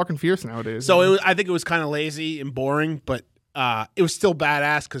droidekas are fucking fierce nowadays. So I think it was kind of lazy and boring, but it was still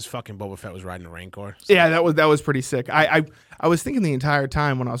badass because fucking Boba Fett was riding a Rancor. So. Yeah, that was pretty sick. I was thinking the entire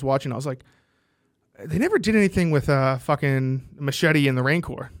time when I was watching, I was like, they never did anything with fucking Machete and the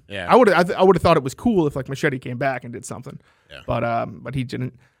Rancor. Yeah, I would have thought it was cool if like Machete came back and did something. Yeah. But he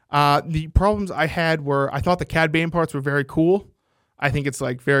didn't. The problems I had were I thought the Cad Bane parts were very cool. I think it's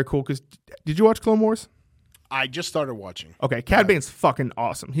like very cool because did you watch Clone Wars? I just started watching. Okay, Cad Bane's fucking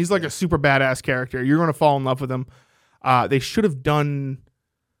awesome. He's like a super badass character. You're gonna fall in love with him. They should have done.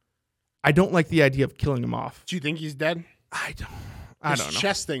 I don't like the idea of killing him off. Do you think he's dead? I don't know. His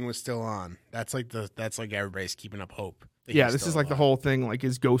chest thing was still on. That's like everybody's keeping up hope. Yeah, this is like the whole thing. Like,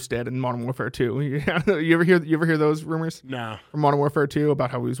 is Ghost dead in Modern Warfare 2? You ever hear those rumors? No. From Modern Warfare 2 about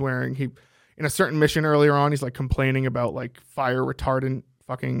how he was wearing in a certain mission earlier on. He's like complaining about like fire retardant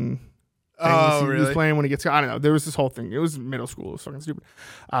fucking. Oh, really? He was playing when he gets. I don't know. There was this whole thing. It was middle school. It was fucking stupid.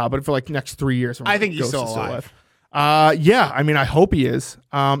 But for like next 3 years, I think he's still alive. Yeah, I mean, I hope he is.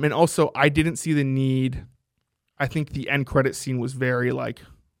 And also, I didn't see the need. I think the end credit scene was very like.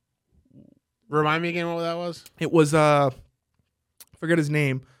 Remind me again what that was. It was forget his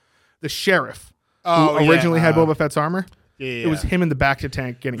name, the sheriff who originally had Boba Fett's armor. Yeah. It was him in the back to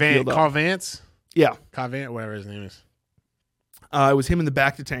tank getting healed up. Carl Vance. Yeah, Carl Vance, whatever his name is. It was him in the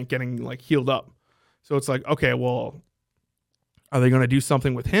back to tank getting like healed up. So it's like, okay, well, are they going to do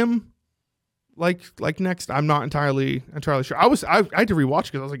something with him? Like next, I'm not entirely sure. I had to rewatch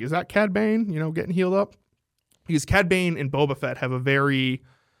because I was like, is that Cad Bane? Getting healed up. Because Cad Bane and Boba Fett have a very,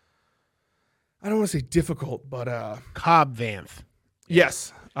 I don't want to say difficult, but Cobb Vanth.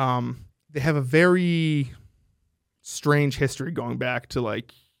 Yes. They have a very strange history going back to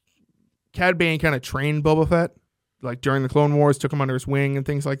like Cad Bane kind of trained Boba Fett like during the Clone Wars, took him under his wing and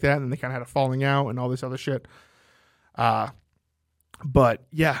things like that, and they kind of had a falling out and all this other shit. But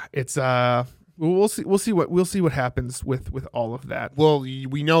yeah, it's we'll see what happens with all of that. Well,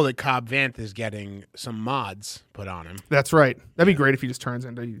 we know that Cobb Vanth is getting some mods put on him. That's right. That'd be great if he just turns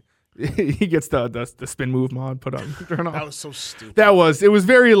into he gets the spin move mod put on. That was so stupid. It was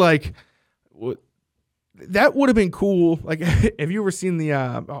very like that would have been cool. Like, have you ever seen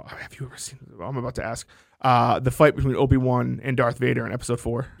I'm about to ask the fight between Obi-Wan and Darth Vader in Episode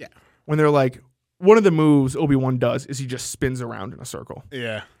 4? Yeah. When they're like, one of the moves Obi-Wan does is he just spins around in a circle.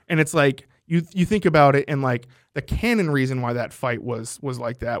 Yeah. And it's like you think about it, and like the canon reason why that fight was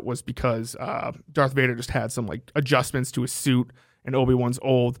like that was because Darth Vader just had some like adjustments to his suit, and Obi-Wan's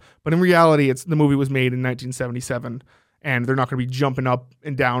old. But in reality, the movie was made in 1977, and they're not going to be jumping up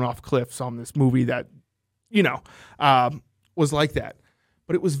and down off cliffs on this movie that, was like that.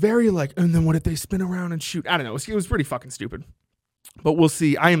 But it was very like, and then what if they spin around and shoot? I don't know. It was pretty fucking stupid. But we'll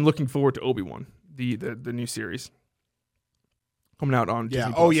see. I am looking forward to Obi-Wan, the new series coming out on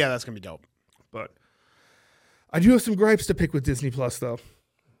Disney+. Oh, yeah, that's going to be dope. But I do have some gripes to pick with Disney+, though.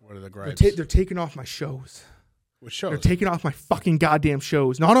 What are the gripes? They're taking off my shows. What shows? They're taking off my fucking goddamn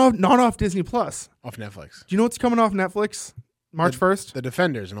shows. Not off Disney+. Off Netflix. Do you know what's coming off Netflix March 1st? The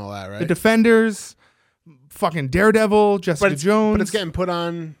Defenders and all that, right? The Defenders, fucking Daredevil, Jessica Jones. But it's getting put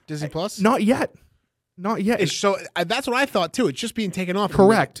on Disney+? Not yet. Not yet. That's what I thought, too. It's just being taken off.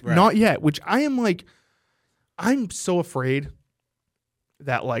 Correct. Right. Not yet, which I am like, I'm so afraid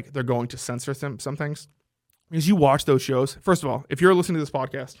that like they're going to censor some things. Because you watch those shows. First of all, if you're listening to this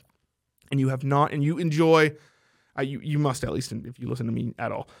podcast and you have not, and you enjoy, you must at least, if you listen to me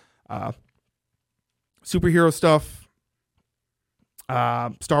at all, superhero stuff,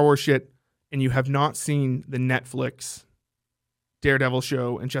 Star Wars shit, and you have not seen the Netflix Daredevil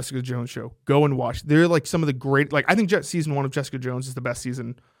show and Jessica Jones show, go and watch. They're like some of the great, like I think season 1 of Jessica Jones is the best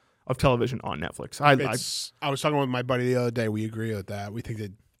season of television on Netflix. I was talking with my buddy the other day. We agree with that. We think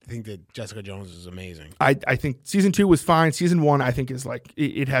that Jessica Jones is amazing. I think season 2 was fine. Season 1 I think is like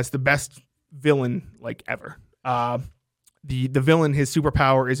it has the best villain like ever. The villain, his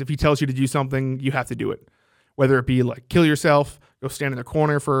superpower is if he tells you to do something, you have to do it. Whether it be like kill yourself, go stand in the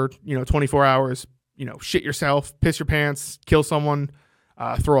corner for 24 hours, shit yourself, piss your pants, kill someone,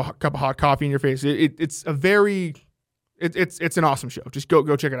 throw a cup of hot coffee in your face. It's an awesome show. Just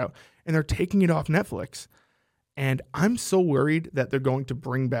go check it out. And they're taking it off Netflix. And I'm so worried that they're going to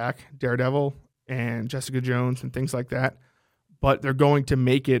bring back Daredevil and Jessica Jones and things like that, but they're going to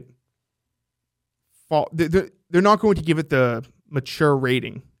make it fall. They're not going to give it the mature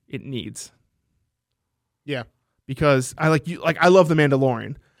rating it needs. Yeah, because I love The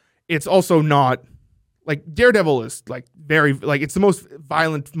Mandalorian. It's also not like Daredevil is like very like it's the most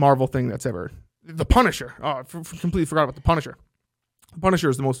violent Marvel thing that's ever. The Punisher. Oh, I completely forgot about the Punisher. The Punisher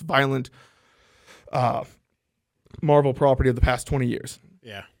is the most violent Marvel property of the past 20 years.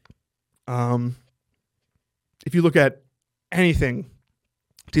 Yeah. If you look at anything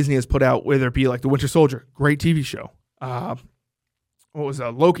Disney has put out, whether it be like The Winter Soldier, great TV show. What was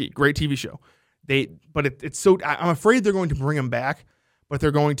Loki, great TV show. It's so I'm afraid they're going to bring them back, but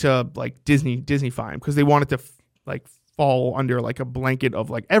they're going to like Disney-fy them because they want it to like fall under like a blanket of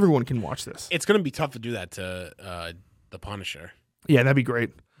like everyone can watch this. It's going to be tough to do that to The Punisher. Yeah, that'd be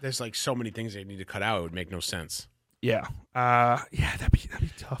great. There's like so many things they need to cut out. It would make no sense. Yeah. That'd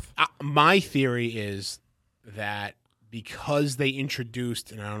be tough. My theory is that because they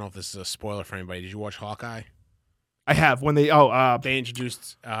introduced, and I don't know if this is a spoiler for anybody. Did you watch Hawkeye? I have. When they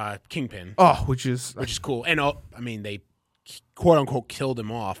introduced Kingpin. Oh, which is cool. And they quote unquote killed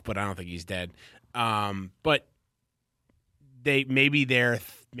him off, but I don't think he's dead. But maybe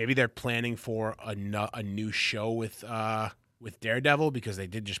they're planning for a new show with Daredevil because they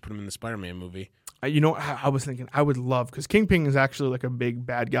did just put him in the Spider-Man movie. I was thinking I would love, because Kingpin is actually like a big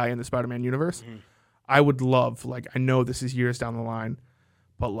bad guy in the Spider-Man universe. Mm-hmm. I would love, like, I know this is years down the line,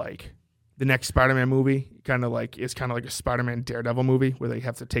 but like the next Spider-Man movie is kind of like a Spider-Man Daredevil movie where they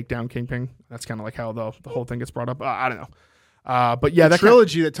have to take down Kingpin. That's kind of like how the whole thing gets brought up. I don't know. But yeah, the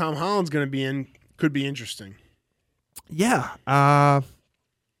trilogy that Tom Holland's going to be in could be interesting. Yeah. The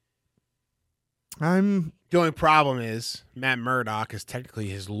only problem is Matt Murdock is technically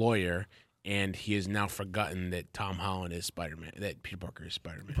his lawyer, and he has now forgotten that Tom Holland is Spider-Man, that Peter Parker is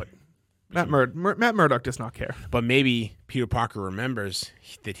Spider-Man. But Matt Murdock does not care. But maybe Peter Parker remembers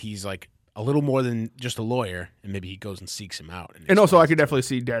that he's like a little more than just a lawyer, and maybe he goes and seeks him out. And also, I could definitely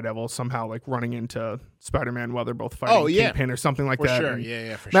see Daredevil somehow like running into Spider-Man while they're both fighting Kingpin or something like that. Sure. And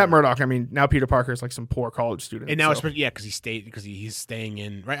yeah, for Matt Murdock. I mean, now Peter Parker is like some poor college student. And now, because he's staying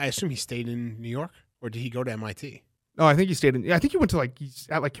in. Right, I assume he stayed in New York, or did he go to MIT? No, I think he stayed in. I think he went to he's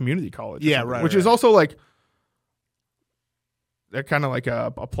at like community college. Yeah, right. Which is also like that kind of like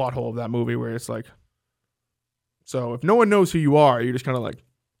a plot hole of that movie where it's like, so if no one knows who you are, you're just kind of like,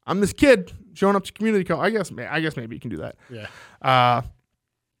 I'm this kid showing up to community college. I guess maybe you can do that. Yeah.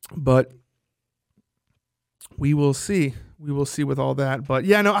 But we will see. We will see with all that. But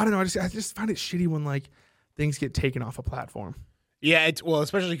yeah, no, I don't know. I just find it shitty when like things get taken off a platform. Yeah,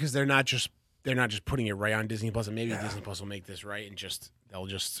 especially because they're not just putting it right on Disney Plus, and maybe Disney Plus will make this right and they'll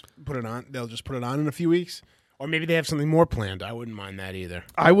just put it on. They'll just put it on in a few weeks, or maybe they have something more planned. I wouldn't mind that either.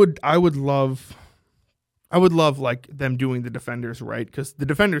 I would love like them doing the Defenders right, because the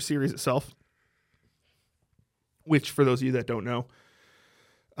Defenders series itself, which for those of you that don't know,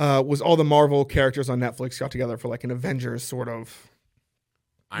 was all the Marvel characters on Netflix got together for like an Avengers sort of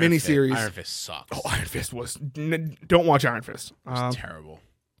miniseries. Iron Fist sucks. Oh, Iron Fist was. Don't watch Iron Fist. It was terrible.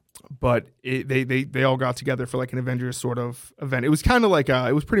 But they all got together for like an Avengers sort of event. It was kind of like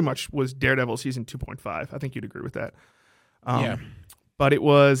it was pretty much was Daredevil season 2.5. I think you'd agree with that. Yeah. But it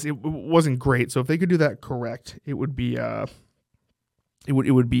wasn't great. So if they could do that correct, it would be it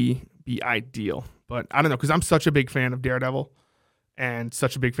would be ideal. But I don't know, because I'm such a big fan of Daredevil and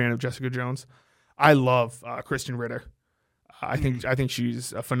such a big fan of Jessica Jones. I love Kristen Ritter. I think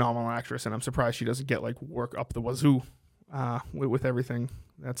she's a phenomenal actress, and I'm surprised she doesn't get like work up the wazoo with everything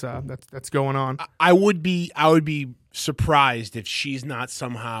that's going on. I would be surprised if she's not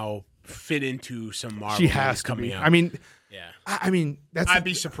somehow fit into some Marvel. She has to be. Out. I mean, I'd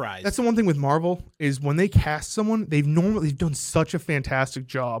be surprised. That's the one thing with Marvel is when they cast someone, they've done such a fantastic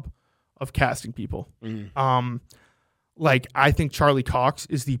job of casting people. Like I think Charlie Cox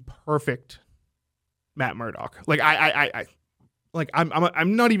is the perfect Matt Murdock. Like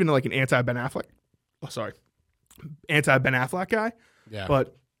I'm not even like an anti Ben Affleck. Anti Ben Affleck guy. Yeah.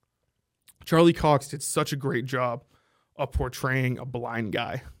 But Charlie Cox did such a great job of portraying a blind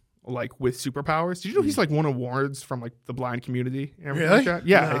guy like with superpowers. Did you know he's like won awards from like the blind community and everything like that?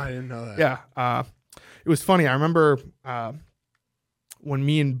 Yeah. No, I didn't know that. Yeah. It was funny. I remember when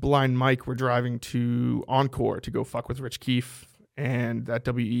me and Blind Mike were driving to Encore to go fuck with Rich Keefe and that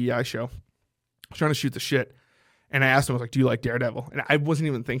WEI show. I was trying to shoot the shit. And I asked him, I was like, do you like Daredevil? And I wasn't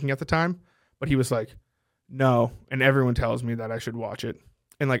even thinking at the time, but he was like, no. And everyone tells me that I should watch it.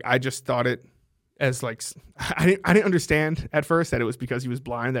 And like, I just thought it as like, I didn't understand at first that it was because he was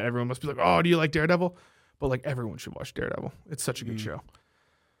blind that everyone must be like, oh, do you like Daredevil? But like everyone should watch Daredevil. It's such a good show.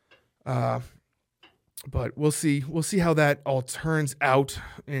 But we'll see. We'll see how that all turns out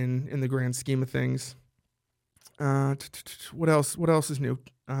in the grand scheme of things. What else? What else is new?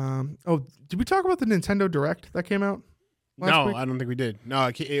 Did we talk about the Nintendo Direct that came out last week? I don't think we did. No,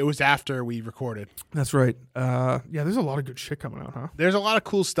 it was after we recorded. That's right. Yeah, there's a lot of good shit coming out, huh? There's a lot of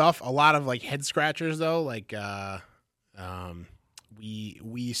cool stuff. A lot of like head scratchers though, like Wii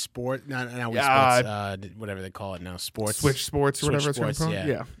Sport, not Wii Sports, whatever they call it now, Sports, Switch Sports, or whatever it's called.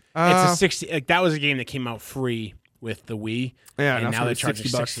 Yeah. It's a 60. Like that was a game that came out free with the Wii. Yeah, and now they're charging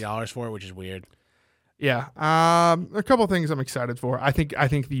 $60 for it, which is weird. Yeah. A couple of things I'm excited for. I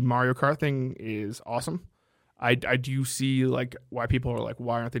think the Mario Kart thing is awesome. I do see like why people are like,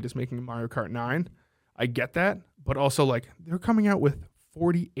 why aren't they just making Mario Kart 9? I get that, but also like they're coming out with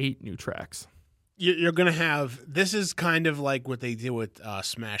 48 new tracks. You're going to have, this is kind of like what they did with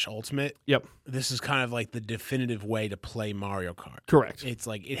Smash Ultimate. Yep. This is kind of like the definitive way to play Mario Kart. Correct. It's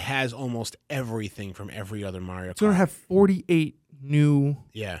like it has almost everything from every other Mario Kart. It's going to have 48 new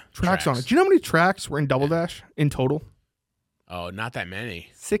tracks on it. Do you know how many tracks were in Double Dash in total? Oh, not that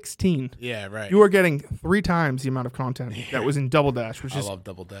many. 16. Yeah, right. You are getting 3 times the amount of content that was in Double Dash, I love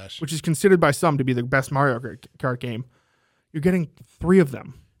Double Dash. Which is considered by some to be the best Mario Kart game. You're getting 3 of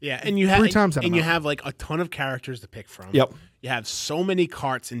them. Yeah, and you have 3 times that amount. You have like a ton of characters to pick from. Yep. You have so many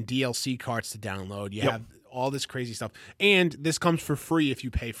carts and DLC carts to download. You have all this crazy stuff, and this comes for free if you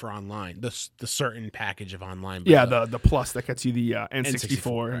pay for online. The certain package of online. Yeah, the plus that gets you the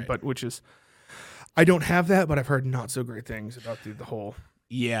N64, right. But which is, I don't have that, but I've heard not so great things about the whole.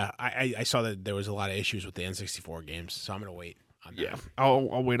 Yeah, I saw that there was a lot of issues with the N64 games, so I'm gonna wait. Yeah,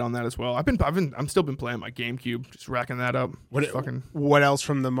 I'll wait on that as well. I'm still been playing my GameCube, just racking that up. What else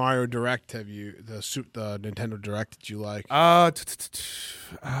from the Mario Direct have you the Nintendo Direct did you like?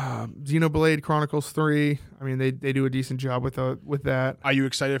 Xenoblade Chronicles 3. I mean, they do a decent job with that. Are you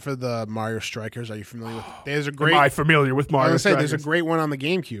excited for the Mario Strikers? Are you familiar with? There's a great. Am I familiar with Mario Strikers? There's a great one on the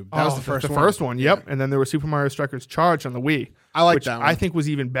GameCube. That was the first one. The first one, yep. Yeah. And then there was Super Mario Strikers Charged on the Wii. I like that one. I think was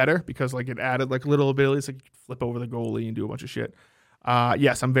even better because like it added like little abilities, like you could flip over the goalie and do a bunch of shit.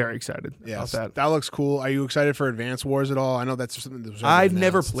 Yes, I'm very excited about that. That looks cool. Are you excited for Advance Wars at all? I know that's something that was I've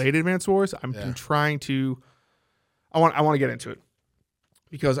never played Advance Wars. I'm trying to. I want to get into it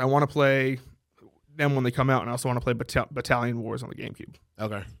because I want to play them when they come out, and I also want to play Battalion Wars on the GameCube.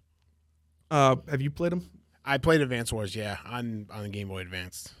 Okay. Have you played them? I played Advance Wars, on the Game Boy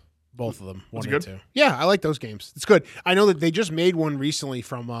Advance. Both of them. Was it good? 2. Yeah, I like those games. It's good. I know that they just made one recently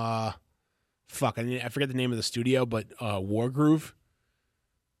from I forget the name of the studio, but Wargroove,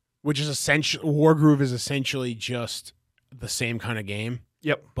 which is essentially just the same kind of game.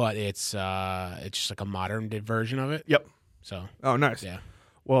 Yep. But it's just like a modern version of it. Yep. So. Oh, nice. Yeah.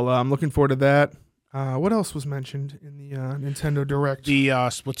 Well, I'm looking forward to that. What else was mentioned in the Nintendo Direct? The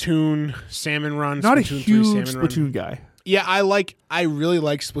Splatoon Salmon Run. Not Splatoon a huge 3 Splatoon Run. guy. Yeah, I really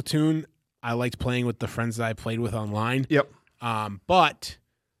like Splatoon. I liked playing with the friends that I played with online. Yep. But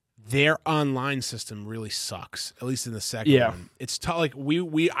their online system really sucks. At least in the second one, it's tough. Like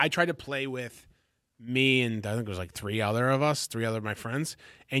I tried to play with me and I think it was like three other of my friends,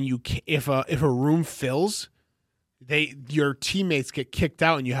 and if a room fills, your teammates get kicked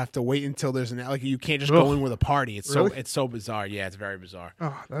out, and you have to wait until there's you can't just go in with a party. It's really? so bizarre. Yeah, it's very bizarre.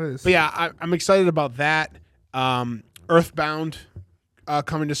 Oh, that is. But yeah, I'm excited about that. Earthbound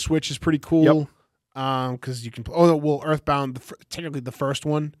coming to Switch is pretty cool. Because you can. Earthbound, technically the first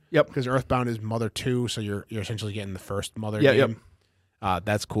one. Yep. Because Earthbound is Mother 2, so you're essentially getting the first Mother game. Yep.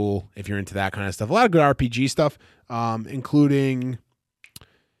 That's cool if you're into that kind of stuff. A lot of good RPG stuff, including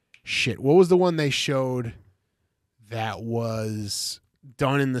what was the one they showed that was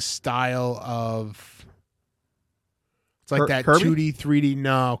done in the style of it's like that Kirby? 2D, 3D.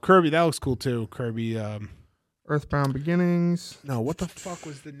 No, Kirby, that looks cool too. Kirby Earthbound Beginnings. No, what the fuck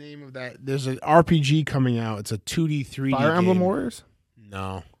was the name of that? There's an RPG coming out. It's a 2D, 3D Fire Emblem Warriors?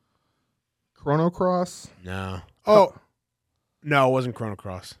 No. Chrono Cross? No. Oh. No, it wasn't Chrono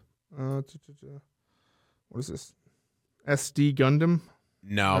Cross. What is this? SD Gundam?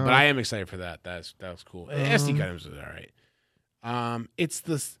 No, but I am excited for that. That was cool. SD Gundam's is all right. It's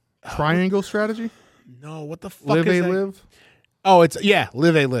the Triangle Strategy? No, what the fuck Live is a that? Live? Oh, it's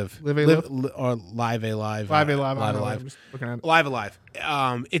Live a Live. Live a Live? Or Live a Live. Live a Live. Live Alive. I'm just looking at it. Live Alive.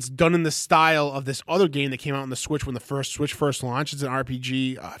 It's done in the style of this other game that came out on the Switch when the Switch first launched. It's an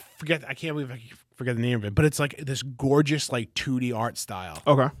RPG. I can't believe I forget the name of it, but it's like this gorgeous like 2D art style.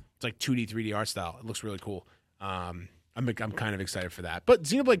 Okay. It's like 2D, 3D art style. It looks really cool. I'm kind of excited for that. But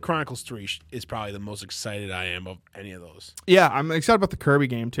Xenoblade Chronicles 3 is probably the most excited I am of any of those. Yeah, I'm excited about the Kirby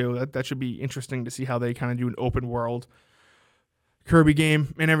game too. That should be interesting to see how they kind of do an open world Kirby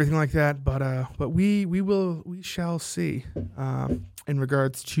game and everything like that. But we shall see in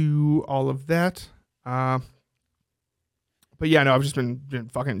regards to all of that. But yeah, no, I've just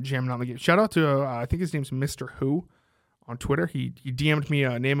been fucking jamming on the game. Shout out to I think his name's Mr. Who on Twitter. He DM'd me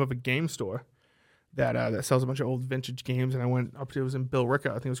a name of a game store that sells a bunch of old vintage games, and I went up to it was in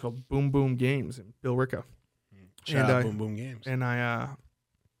Billerica. I think it was called Boom Boom Games in Billerica. Shout out Boom Boom Games. And I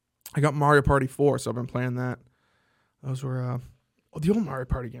got Mario Party 4, so I've been playing that. Those were the old Mario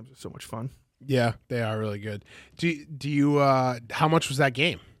Party games are so much fun. Yeah, they are really good. Do you how much was that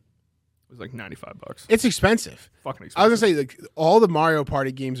game? It was like $95. It's expensive. Fucking expensive. I was gonna say like all the Mario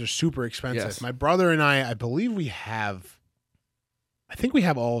Party games are super expensive. Yes. My brother and I believe I think we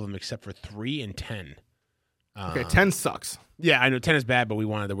have all of them except for 3 and 10. Okay, 10 sucks. Yeah, I know 10 is bad, but we're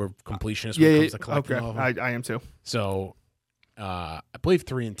completionists when it comes to collecting all of them. I am too. So I believe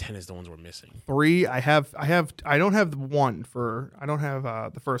 3 and 10 is the ones we're missing. 3, I don't have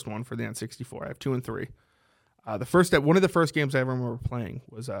the first one for the N64. I have 2 and 3. One of the first games I ever remember playing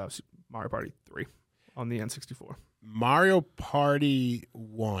was Mario Party 3 on the N64. Mario Party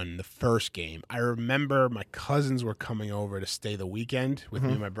 1, the first game. I remember my cousins were coming over to stay the weekend with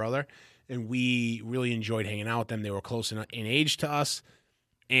me and my brother, and we really enjoyed hanging out with them. They were close in age to us,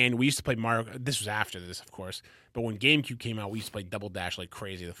 and we used to play Mario. This was after this, of course, but when GameCube came out, we used to play Double Dash like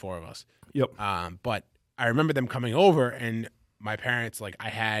crazy, the four of us. Yep. But I remember them coming over, and my parents, I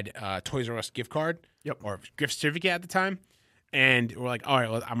had a Toys R Us gift card, or gift certificate at the time. And we're like, all right,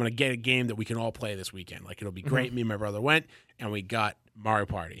 well, I'm going to get a game that we can all play this weekend. Like, it'll be great. Me and my brother went, and we got Mario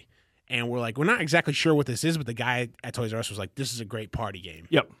Party. And we're like, we're not exactly sure what this is, but the guy at Toys R Us was like, this is a great party game.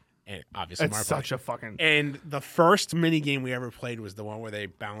 Yep. And obviously, it's such a fucking... And the first mini game we ever played was the one where they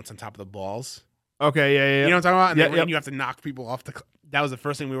bounce on top of the balls. Okay, yeah. You know what I'm talking about? And you have to knock people off the... That was the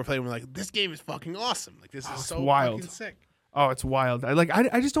first thing we were playing. We're like, this game is fucking awesome. Like, this is so wild. Fucking sick. Oh, it's wild.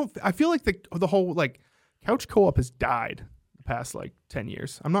 I just don't... I feel like the whole, couch co-op has died past 10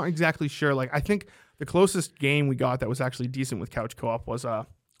 years. I'm not exactly sure. I think the closest game we got that was actually decent with couch co-op was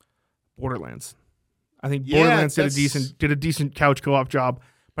Borderlands. I think Borderlands did a decent couch co-op job,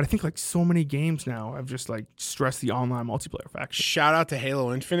 but I think so many games now have just stressed the online multiplayer factor. Shout out to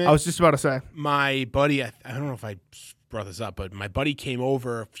Halo Infinite. I was just about to say, my buddy, I don't know if I brought this up, but my buddy came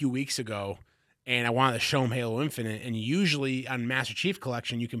over a few weeks ago, and I wanted to show him Halo Infinite. And usually on Master Chief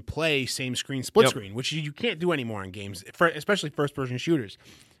Collection, you can play same screen, split screen, which you can't do anymore in games, especially first person shooters.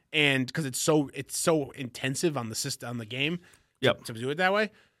 And because it's so intensive on the system, on the game, to do it that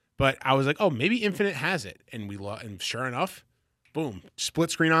way. But I was like, oh, maybe Infinite has it, and and sure enough, boom, split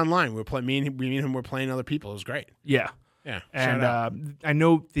screen online. We were playing. Me and him were playing other people. It was great. Yeah. And I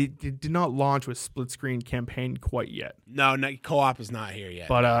know they did not launch with split screen campaign quite yet. No, co-op is not here yet.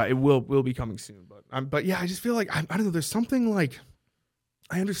 But it will be coming soon. But yeah, I just feel I don't know. There's something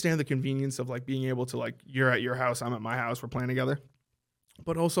I understand the convenience of being able to you're at your house, I'm at my house, we're playing together.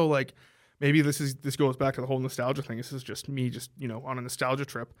 But also maybe this goes back to the whole nostalgia thing. This is just me on a nostalgia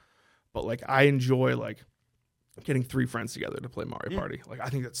trip. but like I enjoy like getting 3 friends together to play Mario Party. Like I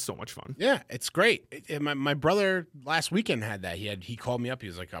think that's so much fun. Yeah, it's great. My brother last weekend had that. He called me up. He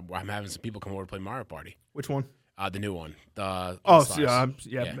was like, I'm having some people come over to play Mario Party. Which one? The new one.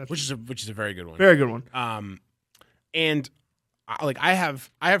 Which is a very good one. Very good one. And like I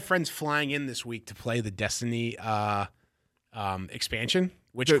have friends flying in this week to play the Destiny expansion.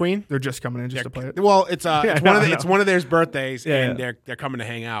 Witch Queen. They're just coming in to play it. Well, it's one of their birthdays, and they're coming to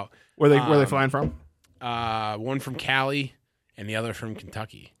hang out. Where they flying from? One from Cali and the other from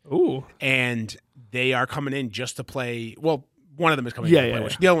Kentucky. Ooh. And they are coming in just to play. Well, one of them is coming in to play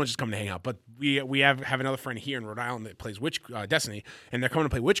Witch. The other one's just coming to hang out. But we have another friend here in Rhode Island that plays Destiny, and they're coming to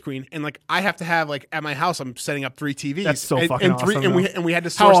play Witch Queen. And like I have to have like at my house, I'm setting up 3 TVs. That's so fucking awesome. And we had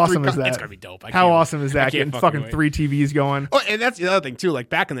to source How awesome is that? It's gonna be dope. How awesome is that? Getting fucking 3 TVs going. Oh, and that's the other thing too. Like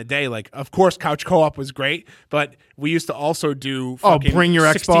back in the day, like of course couch co-op was great, but we used to also do bring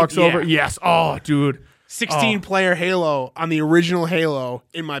your 16, Xbox over. Yes. Oh, dude. 16-player Halo on the original Halo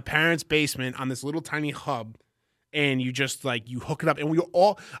in my parents' basement on this little tiny hub, and you just like you hook it up, and we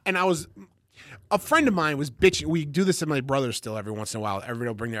all and I was a friend of mine was bitching. We do this at my brother's still every once in a while. Everybody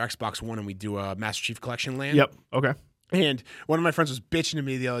will bring their Xbox One, and we do a Master Chief Collection LAN. Yep. Okay. And one of my friends was bitching to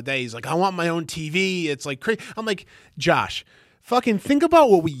me the other day. He's like, "I want my own TV." It's like crazy. I'm like, Josh. Fucking think about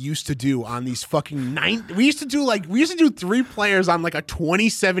what we used to do on these fucking we used to do 3 players on like a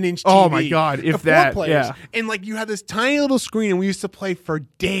 27-inch TV. Oh my god, if 4 that, players. yeah. And like you had this tiny little screen, and we used to play for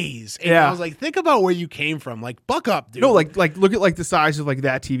days. And I was like, think about where you came from. Like, buck up, dude. No, like look at like the size of like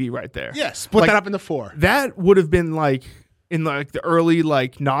that TV right there. Yeah, split that up into 4. That would have been like in like the early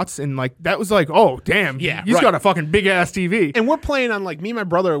like knots, and like that was like, oh damn, he's got a fucking big ass TV. And we're playing on like me and my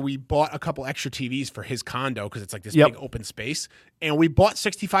brother. We bought a couple extra TVs for his condo because it's like this big open space, and we bought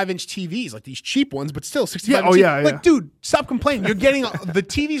 65-inch TVs, like these cheap ones, but still 65. Like, dude, stop complaining. You're getting the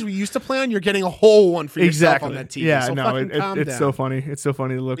TVs we used to play on. You're getting a whole one for yourself on that TV. Yeah, so no, it's so funny. It's so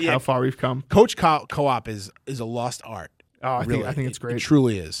funny to look how far we've come. Coach co-op is a lost art. Oh, I think it's great. It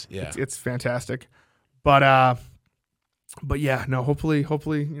truly is. Yeah, it's fantastic. But yeah, no. Hopefully,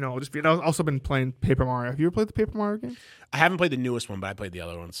 I've also been playing Paper Mario. Have you ever played the Paper Mario game? I haven't played the newest one, but I played the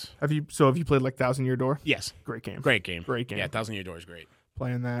other ones. Have you played like 1,000 Year Door? Yes. Great game. Great game. Yeah, 1,000 Year Door is great.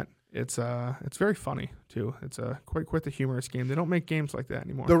 Playing that, it's very funny too. It's quite the humorous game. They don't make games like that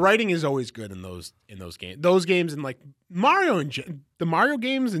anymore. The writing is always good in those games. Those games and like Mario and the Mario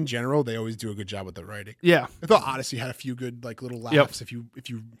games in general, they always do a good job with the writing. Yeah, I thought Odyssey had a few good like little laughs if you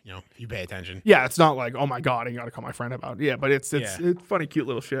pay attention. Yeah, it's not like, oh my god, I got to call my friend about. Yeah, but it's funny, cute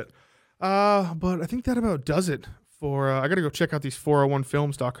little shit. But I think that about does it for. I got to go check out these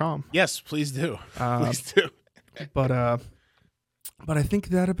 401films.com. Yes, please do. Please do. But I think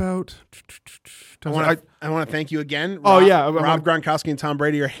that about. I want to thank you again. Rob Gronkowski and Tom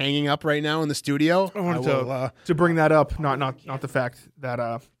Brady are hanging up right now in the studio. I wanted to bring that up, not the fact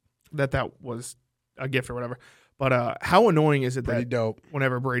that that was a gift or whatever, but how annoying is it Pretty that dope.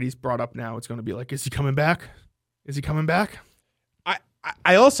 Whenever Brady's brought up now, it's going to be like, is he coming back? Is he coming back?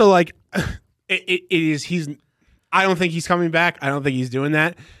 I also like it is I don't think he's coming back. I don't think he's doing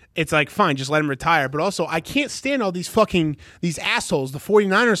that. It's like, fine, just let him retire. But also, I can't stand all these assholes, the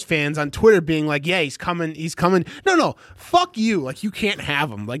 49ers fans on Twitter being like, yeah, he's coming. No, fuck you. Like, you can't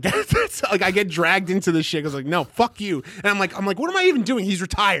have him. Like, that's like, I get dragged into this shit. I was like, no, fuck you. And I'm like, what am I even doing? He's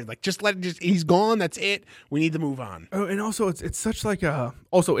retired. Like, he's gone. That's it. We need to move on. Oh, and also, it's such like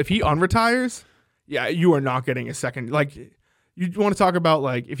also, if he unretires, yeah, you are not getting a second. Like, you want to talk about,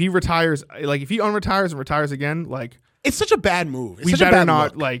 like, if he unretires and retires again, like, it's such a bad move. We better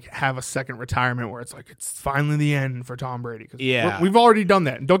not like have a second retirement where it's like it's finally the end for Tom Brady. We've already done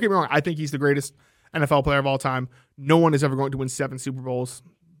that. And don't get me wrong, I think he's the greatest NFL player of all time. No one is ever going to win 7 Super Bowls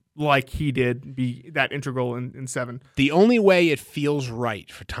like he did, be that integral in 7. The only way it feels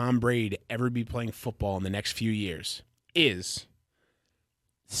right for Tom Brady to ever be playing football in the next few years is,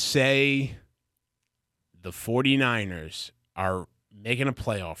 say, the 49ers are making a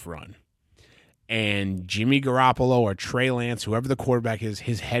playoff run, and Jimmy Garoppolo or Trey Lance, whoever the quarterback is,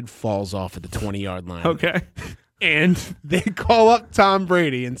 his head falls off at the 20-yard line. Okay. And they call up Tom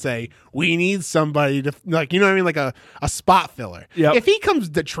Brady and say, we need somebody to, like, you know what I mean? Like a spot filler. Yep. If he comes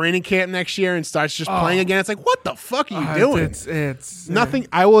to training camp next year and starts just playing again, it's like, what the fuck are you doing? It's nothing.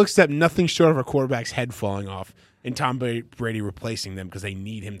 I will accept nothing short of a quarterback's head falling off and Tom Brady replacing them because they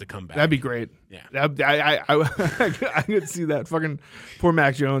need him to come back. That'd be great. Yeah, I could see that. Fucking poor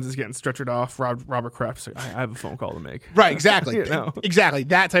Mac Jones is getting stretchered off. Robert Kraft's like, I have a phone call to make. Right, exactly. Exactly,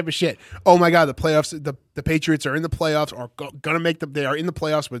 that type of shit. Oh my God, the playoffs, the Patriots are in the playoffs, or gonna make them. They are in the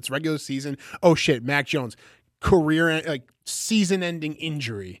playoffs, but it's regular season. Oh shit, Mac Jones, season-ending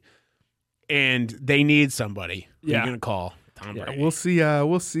injury. and they need somebody. Yeah. You're gonna call Tom Brady. We'll see.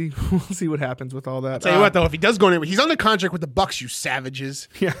 We'll see what happens with all that. I'll tell you what, though, if he does go anywhere, he's under contract with the Bucks. You savages.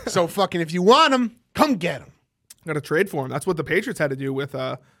 Yeah. So fucking, if you want him, come get him. Got to trade for him. That's what the Patriots had to do with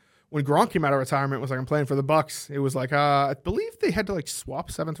when Gronk came out of retirement. It was like, I'm playing for the Bucks. It was like I believe they had to like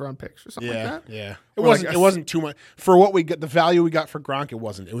swap 7th round picks or something like that. Yeah. It wasn't too much for what we got. The value we got for Gronk, it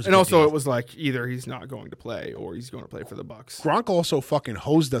wasn't. It was, and also it was like either he's not going to play or he's going to play for the Bucks. Gronk also fucking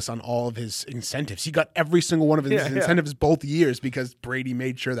hosed us on all of his incentives. He got every single one of his incentives both years because Brady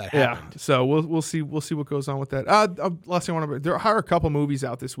made sure that happened. Yeah. So we'll see what goes on with that. Last thing I want to, there are a couple movies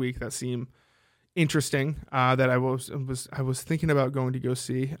out this week that seem interesting that I was thinking about going to go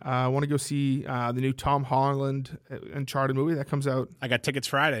see. I want to go see the new Tom Holland Uncharted movie that comes out. I got tickets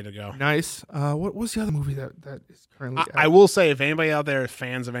Friday to go. Nice. What was the other movie that is currently? I will say, if anybody out there is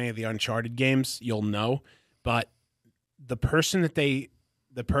fans of any of the Uncharted games, you'll know. But the person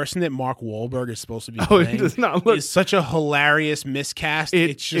that Mark Wahlberg is supposed to be playing does not look, is such a hilarious miscast.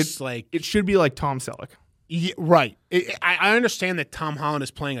 It's just like it should be like Tom Selleck. Yeah, right. I understand that Tom Holland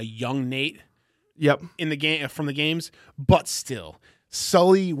is playing a young Nate. Yep. In the game from the games, but still,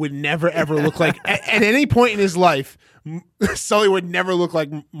 Sully would never ever look like at any point in his life. Sully would never look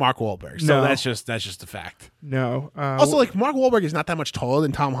like Mark Wahlberg. So that's just a fact. No. Also, like Mark Wahlberg is not that much taller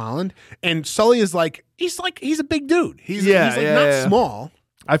than Tom Holland, and Sully is he's a big dude. He's not small.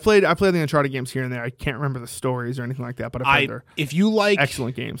 I played the Uncharted games here and there. I can't remember the stories or anything like that, but if you like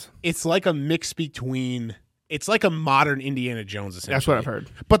excellent games, it's like a mix between. It's like a modern Indiana Jones, essentially. That's what I've heard.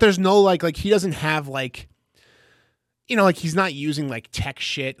 But there's no like he doesn't have like, he's not using like tech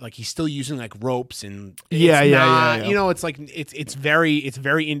shit. Like he's still using like ropes and yeah. It's like it's very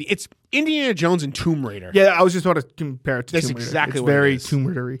it's Indiana Jones and Tomb Raider. Yeah, I was just about to compare it to That's Tomb Raider. Exactly it's what very it is. Tomb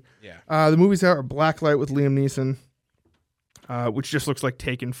Raider-y. Yeah. The movies are Blacklight with Liam Neeson. Which just looks like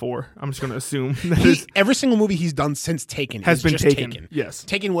Taken 4. I'm just going to assume. Every single movie he's done since Taken has been just Taken. Yes.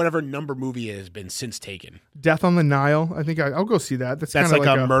 Taken whatever number movie it has been since Taken. Death on the Nile. I think I'll go see that. That's kind of like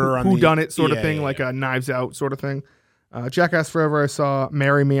a murder on whodunit sort of thing, like a Knives Out sort of thing. Jackass Forever, I saw.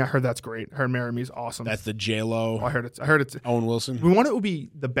 Marry Me, I heard that's great. I heard Marry Me is awesome. That's the J-Lo. I heard it's Owen Wilson. We want it would be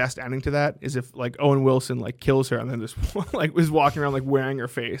the best ending to that is if like Owen Wilson like kills her and then just like was walking around like wearing her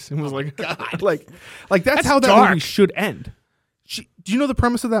face and was like God. like that's how that movie should end. Do you know the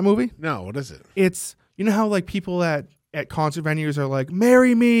premise of that movie? No, what is it? It's, how like people at concert venues are like,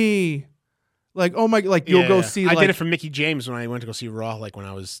 marry me. Like, oh my, like you'll go see. I did it for Mickey James when I went to go see Raw, like when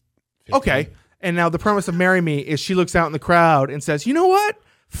I was 15. Okay. And now the premise of Marry Me is she looks out in the crowd and says, you know what?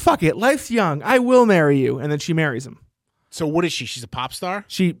 Fuck it. Life's young. I will marry you. And then she marries him. So what is she? She's a pop star?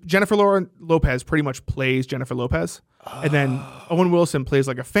 Jennifer Lopez pretty much plays Jennifer Lopez. Oh. And then Owen Wilson plays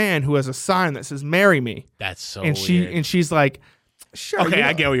like a fan who has a sign that says marry me. That's so weird. And she's like, sure. Okay,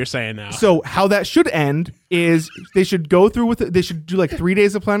 I get what you're saying now. So how that should end is they should go through with it. They should do like 3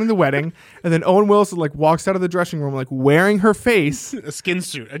 days of planning the wedding, and then Owen Wilson like walks out of the dressing room like wearing her face, a skin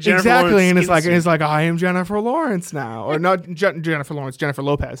suit, exactly, and it's like I am Jennifer Lawrence now, or not Jennifer Lawrence, Jennifer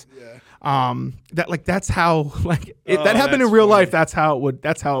Lopez. Yeah. That's how that happened in real life. That's how it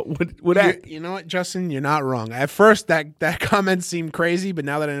would end. You know what, Justin? You're not wrong. At first, that comment seemed crazy, but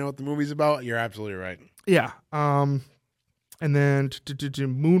now that I know what the movie's about, you're absolutely right. Yeah. And then to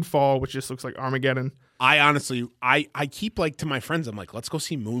Moonfall, which just looks like Armageddon. I honestly, I keep like to my friends, I'm like, let's go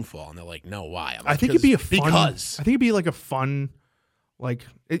see Moonfall, and they're like, no, why? I think it'd be I think it'd be like a fun, like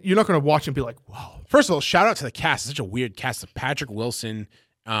you're not going to watch and be like, wow. First of all, shout out to the cast. It's such a weird cast of Patrick Wilson,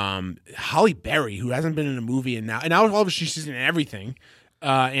 Halle Berry, who hasn't been in a movie, and now obviously she's in everything,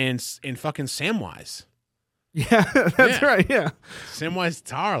 and fucking Samwise. Yeah, that's right. Yeah, Samwise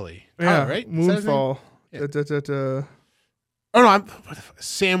Tarly. Yeah, right. Moonfall. Yeah. Oh no,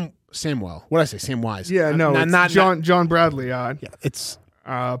 Samwell. What did I say? Samwise. Yeah, no, not John Bradley. Yeah, it's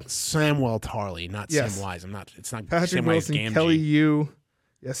Samwell Tarly, not Samwise. It's not Patrick Samwise Wilson, Gamgee. Kelly Yu.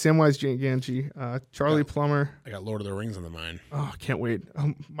 Yeah, Samwise Gamgee. Charlie Plummer. I got Lord of the Rings on the mind. Oh, can't wait.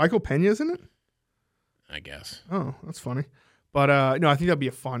 Michael Pena's in it. I guess. Oh, that's funny. But no, I think that'd be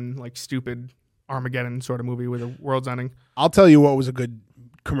a fun, like, stupid Armageddon sort of movie where the world's ending. I'll tell you what was a good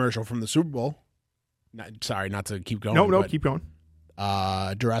commercial from the Super Bowl. Sorry, not to keep going. No, keep going.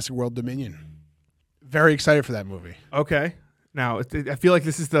 Jurassic World Dominion. Very excited for that movie. Okay. Now, I feel like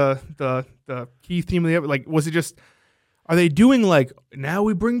this is the key theme of the episode. Like, was it just Are they doing like now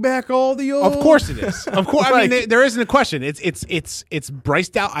we bring back all the old? Of course it is. Of course, I mean there isn't a question. It's Bryce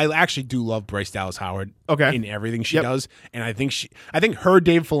Dallas. I actually do love Bryce Dallas Howard. Okay. In everything she does, and I think her,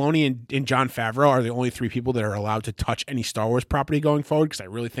 Dave Filoni, and Jon Favreau are the only 3 people that are allowed to touch any Star Wars property going forward. Because I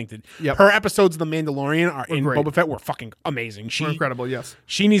really think that her episodes of The Mandalorian in Boba Fett were fucking amazing. We're incredible. Yes,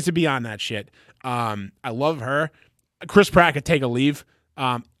 she needs to be on that shit. I love her. Chris Pratt could take a leave.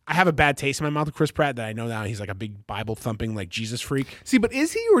 I have a bad taste in my mouth with Chris Pratt that I know now he's like a big Bible thumping like Jesus freak. See, but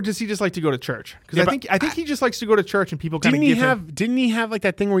is he, or does he just like to go to church? Because I think he just likes to go to church and people kind of didn't he have like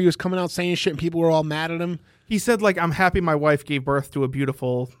that thing where he was coming out saying shit and people were all mad at him? He said like, I'm happy my wife gave birth to a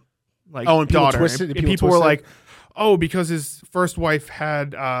beautiful like and daughter. Twisted, and people were like, oh, because his first wife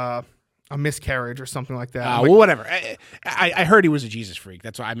had a miscarriage or something like that. Well, whatever. I heard he was a Jesus freak.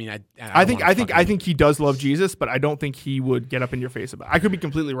 That's why. I mean, I think he does love Jesus, but I don't think he would get up in your face about it. I could be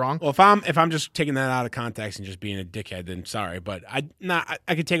completely wrong. Well, if I'm just taking that out of context and just being a dickhead, then sorry, but I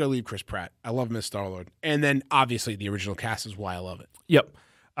could take or leave Chris Pratt. I love him as Star-Lord, and then obviously the original cast is why I love it. Yep.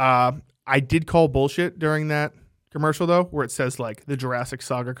 I did call bullshit during that commercial though, where it says like the Jurassic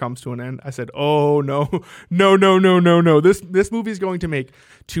saga comes to an end. I said, oh no. This movie is going to make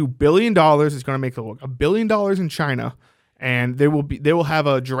 $2 billion. It's going to make $1 billion in China, and they will have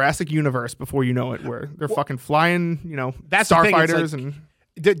a Jurassic universe before you know it, where they're fucking flying, that's starfighters like,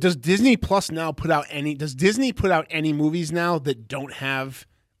 and. Does Disney Plus now put out any? Does Disney put out any movies now that don't have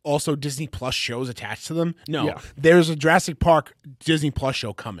also Disney Plus shows attached to them? No. Yeah. There's a Jurassic Park Disney Plus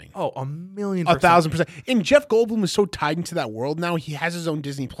show coming. Oh, 1,000,000%. 1,000%. And Jeff Goldblum is so tied into that world now. He has his own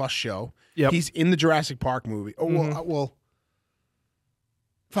Disney Plus show. Yep. He's in the Jurassic Park movie. Oh, well,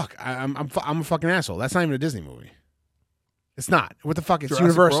 fuck. I'm a fucking asshole. That's not even a Disney movie. It's not. What the fuck? It's Jurassic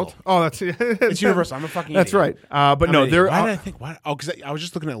Universal. World? Oh, that's it's Universal. I'm a fucking That's idiot. right. But no, there. Why did I think? Why? Oh, because I was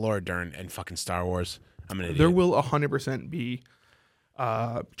just looking at Laura Dern and fucking Star Wars. I'm an idiot. There will 100% be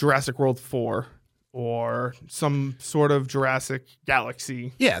Jurassic World 4 or some sort of Jurassic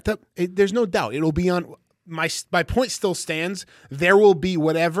Galaxy. Yeah, there's no doubt. It'll be on. My point still stands. There will be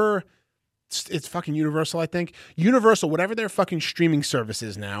whatever. It's fucking Universal, I think. Universal, whatever their fucking streaming service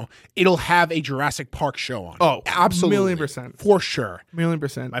is now, it'll have a Jurassic Park show on. Oh, absolutely. 1,000,000%. For sure.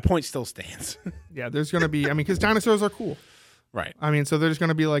 1,000,000%. My point still stands. Yeah, there's going to be, because dinosaurs are cool. Right. So there's going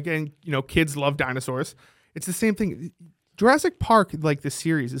to be like, and kids love dinosaurs. It's the same thing. Jurassic Park, like the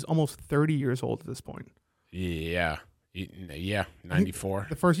series, is almost 30 years old at this point. Yeah. 94.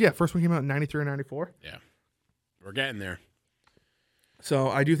 The first one came out in 93 or 94. Yeah. We're getting there. So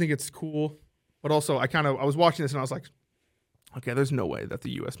I do think it's cool, but also I was watching this and I was like, okay, there's no way that the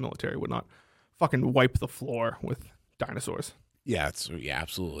U.S. military would not fucking wipe the floor with dinosaurs. Yeah,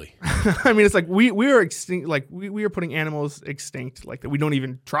 absolutely. It's like we are extinct. Like we are putting animals extinct, like that we don't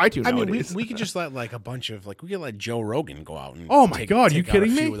even try to nowadays. We could just let like a bunch of we could let Joe Rogan go out and God, you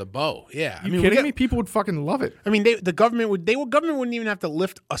kidding me? With a bow, yeah. You kidding me? People would fucking love it. The government wouldn't even have to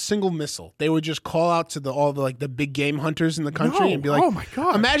lift a single missile. They would just call out to all the big game hunters in the country and be like, oh my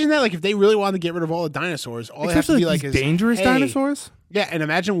God, imagine that. Like if they really wanted to get rid of all the dinosaurs, all they have to be like is dangerous dinosaurs. Yeah, and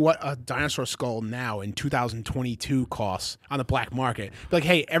imagine what a dinosaur skull now in 2022 costs on the black market. Be like,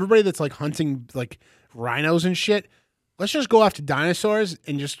 hey, everybody that's like hunting like rhinos and shit, let's just go after dinosaurs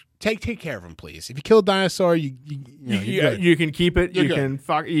and just take care of them, please. If you kill a dinosaur, you can keep it. You're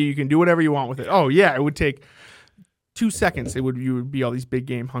you can do whatever you want with it. Oh yeah, it would take 2 seconds. You would be all these big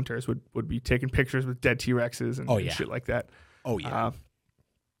game hunters would be taking pictures with dead T-Rexes and shit like that. Oh yeah.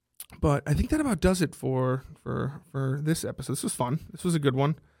 But I think that about does it for this episode. This was fun. This was a good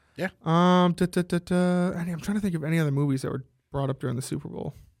one. Yeah. I'm trying to think of any other movies that were brought up during the Super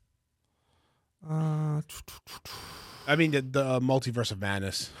Bowl. The Multiverse of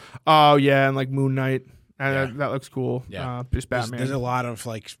Madness. Oh yeah, and like Moon Knight. That looks cool. Yeah. Just Batman. There's a lot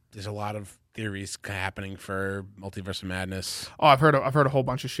of theories happening for Multiverse of Madness. Oh, I've heard a whole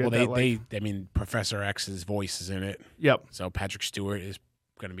bunch of shit. Well, Professor X's voice is in it. Yep. So Patrick Stewart is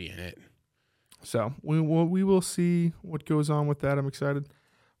going to be in it. So we will see what goes on with that. I'm excited.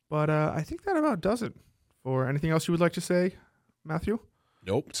 But I think that about does it. For anything else you would like to say, Matthew?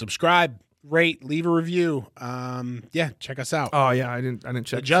 Nope. Subscribe, rate, leave a review. Check us out. Oh yeah, I didn't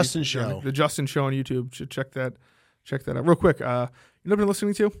check the Justin Show. The Justin Show on YouTube. Should check that out real quick. You know what I've been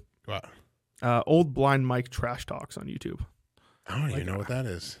listening to? What? Old Blind Mike Trash Talks on YouTube. I don't even know what that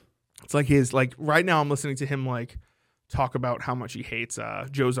is. It's like right now I'm listening to him talk about how much he hates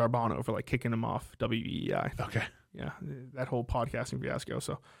Joe Zarbano for kicking him off WEEI. Okay. Yeah, that whole podcasting fiasco.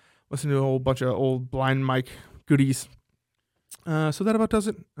 So listen to a whole bunch of old Blind Mike goodies. So that about does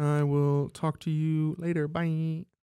it. I will talk to you later. Bye.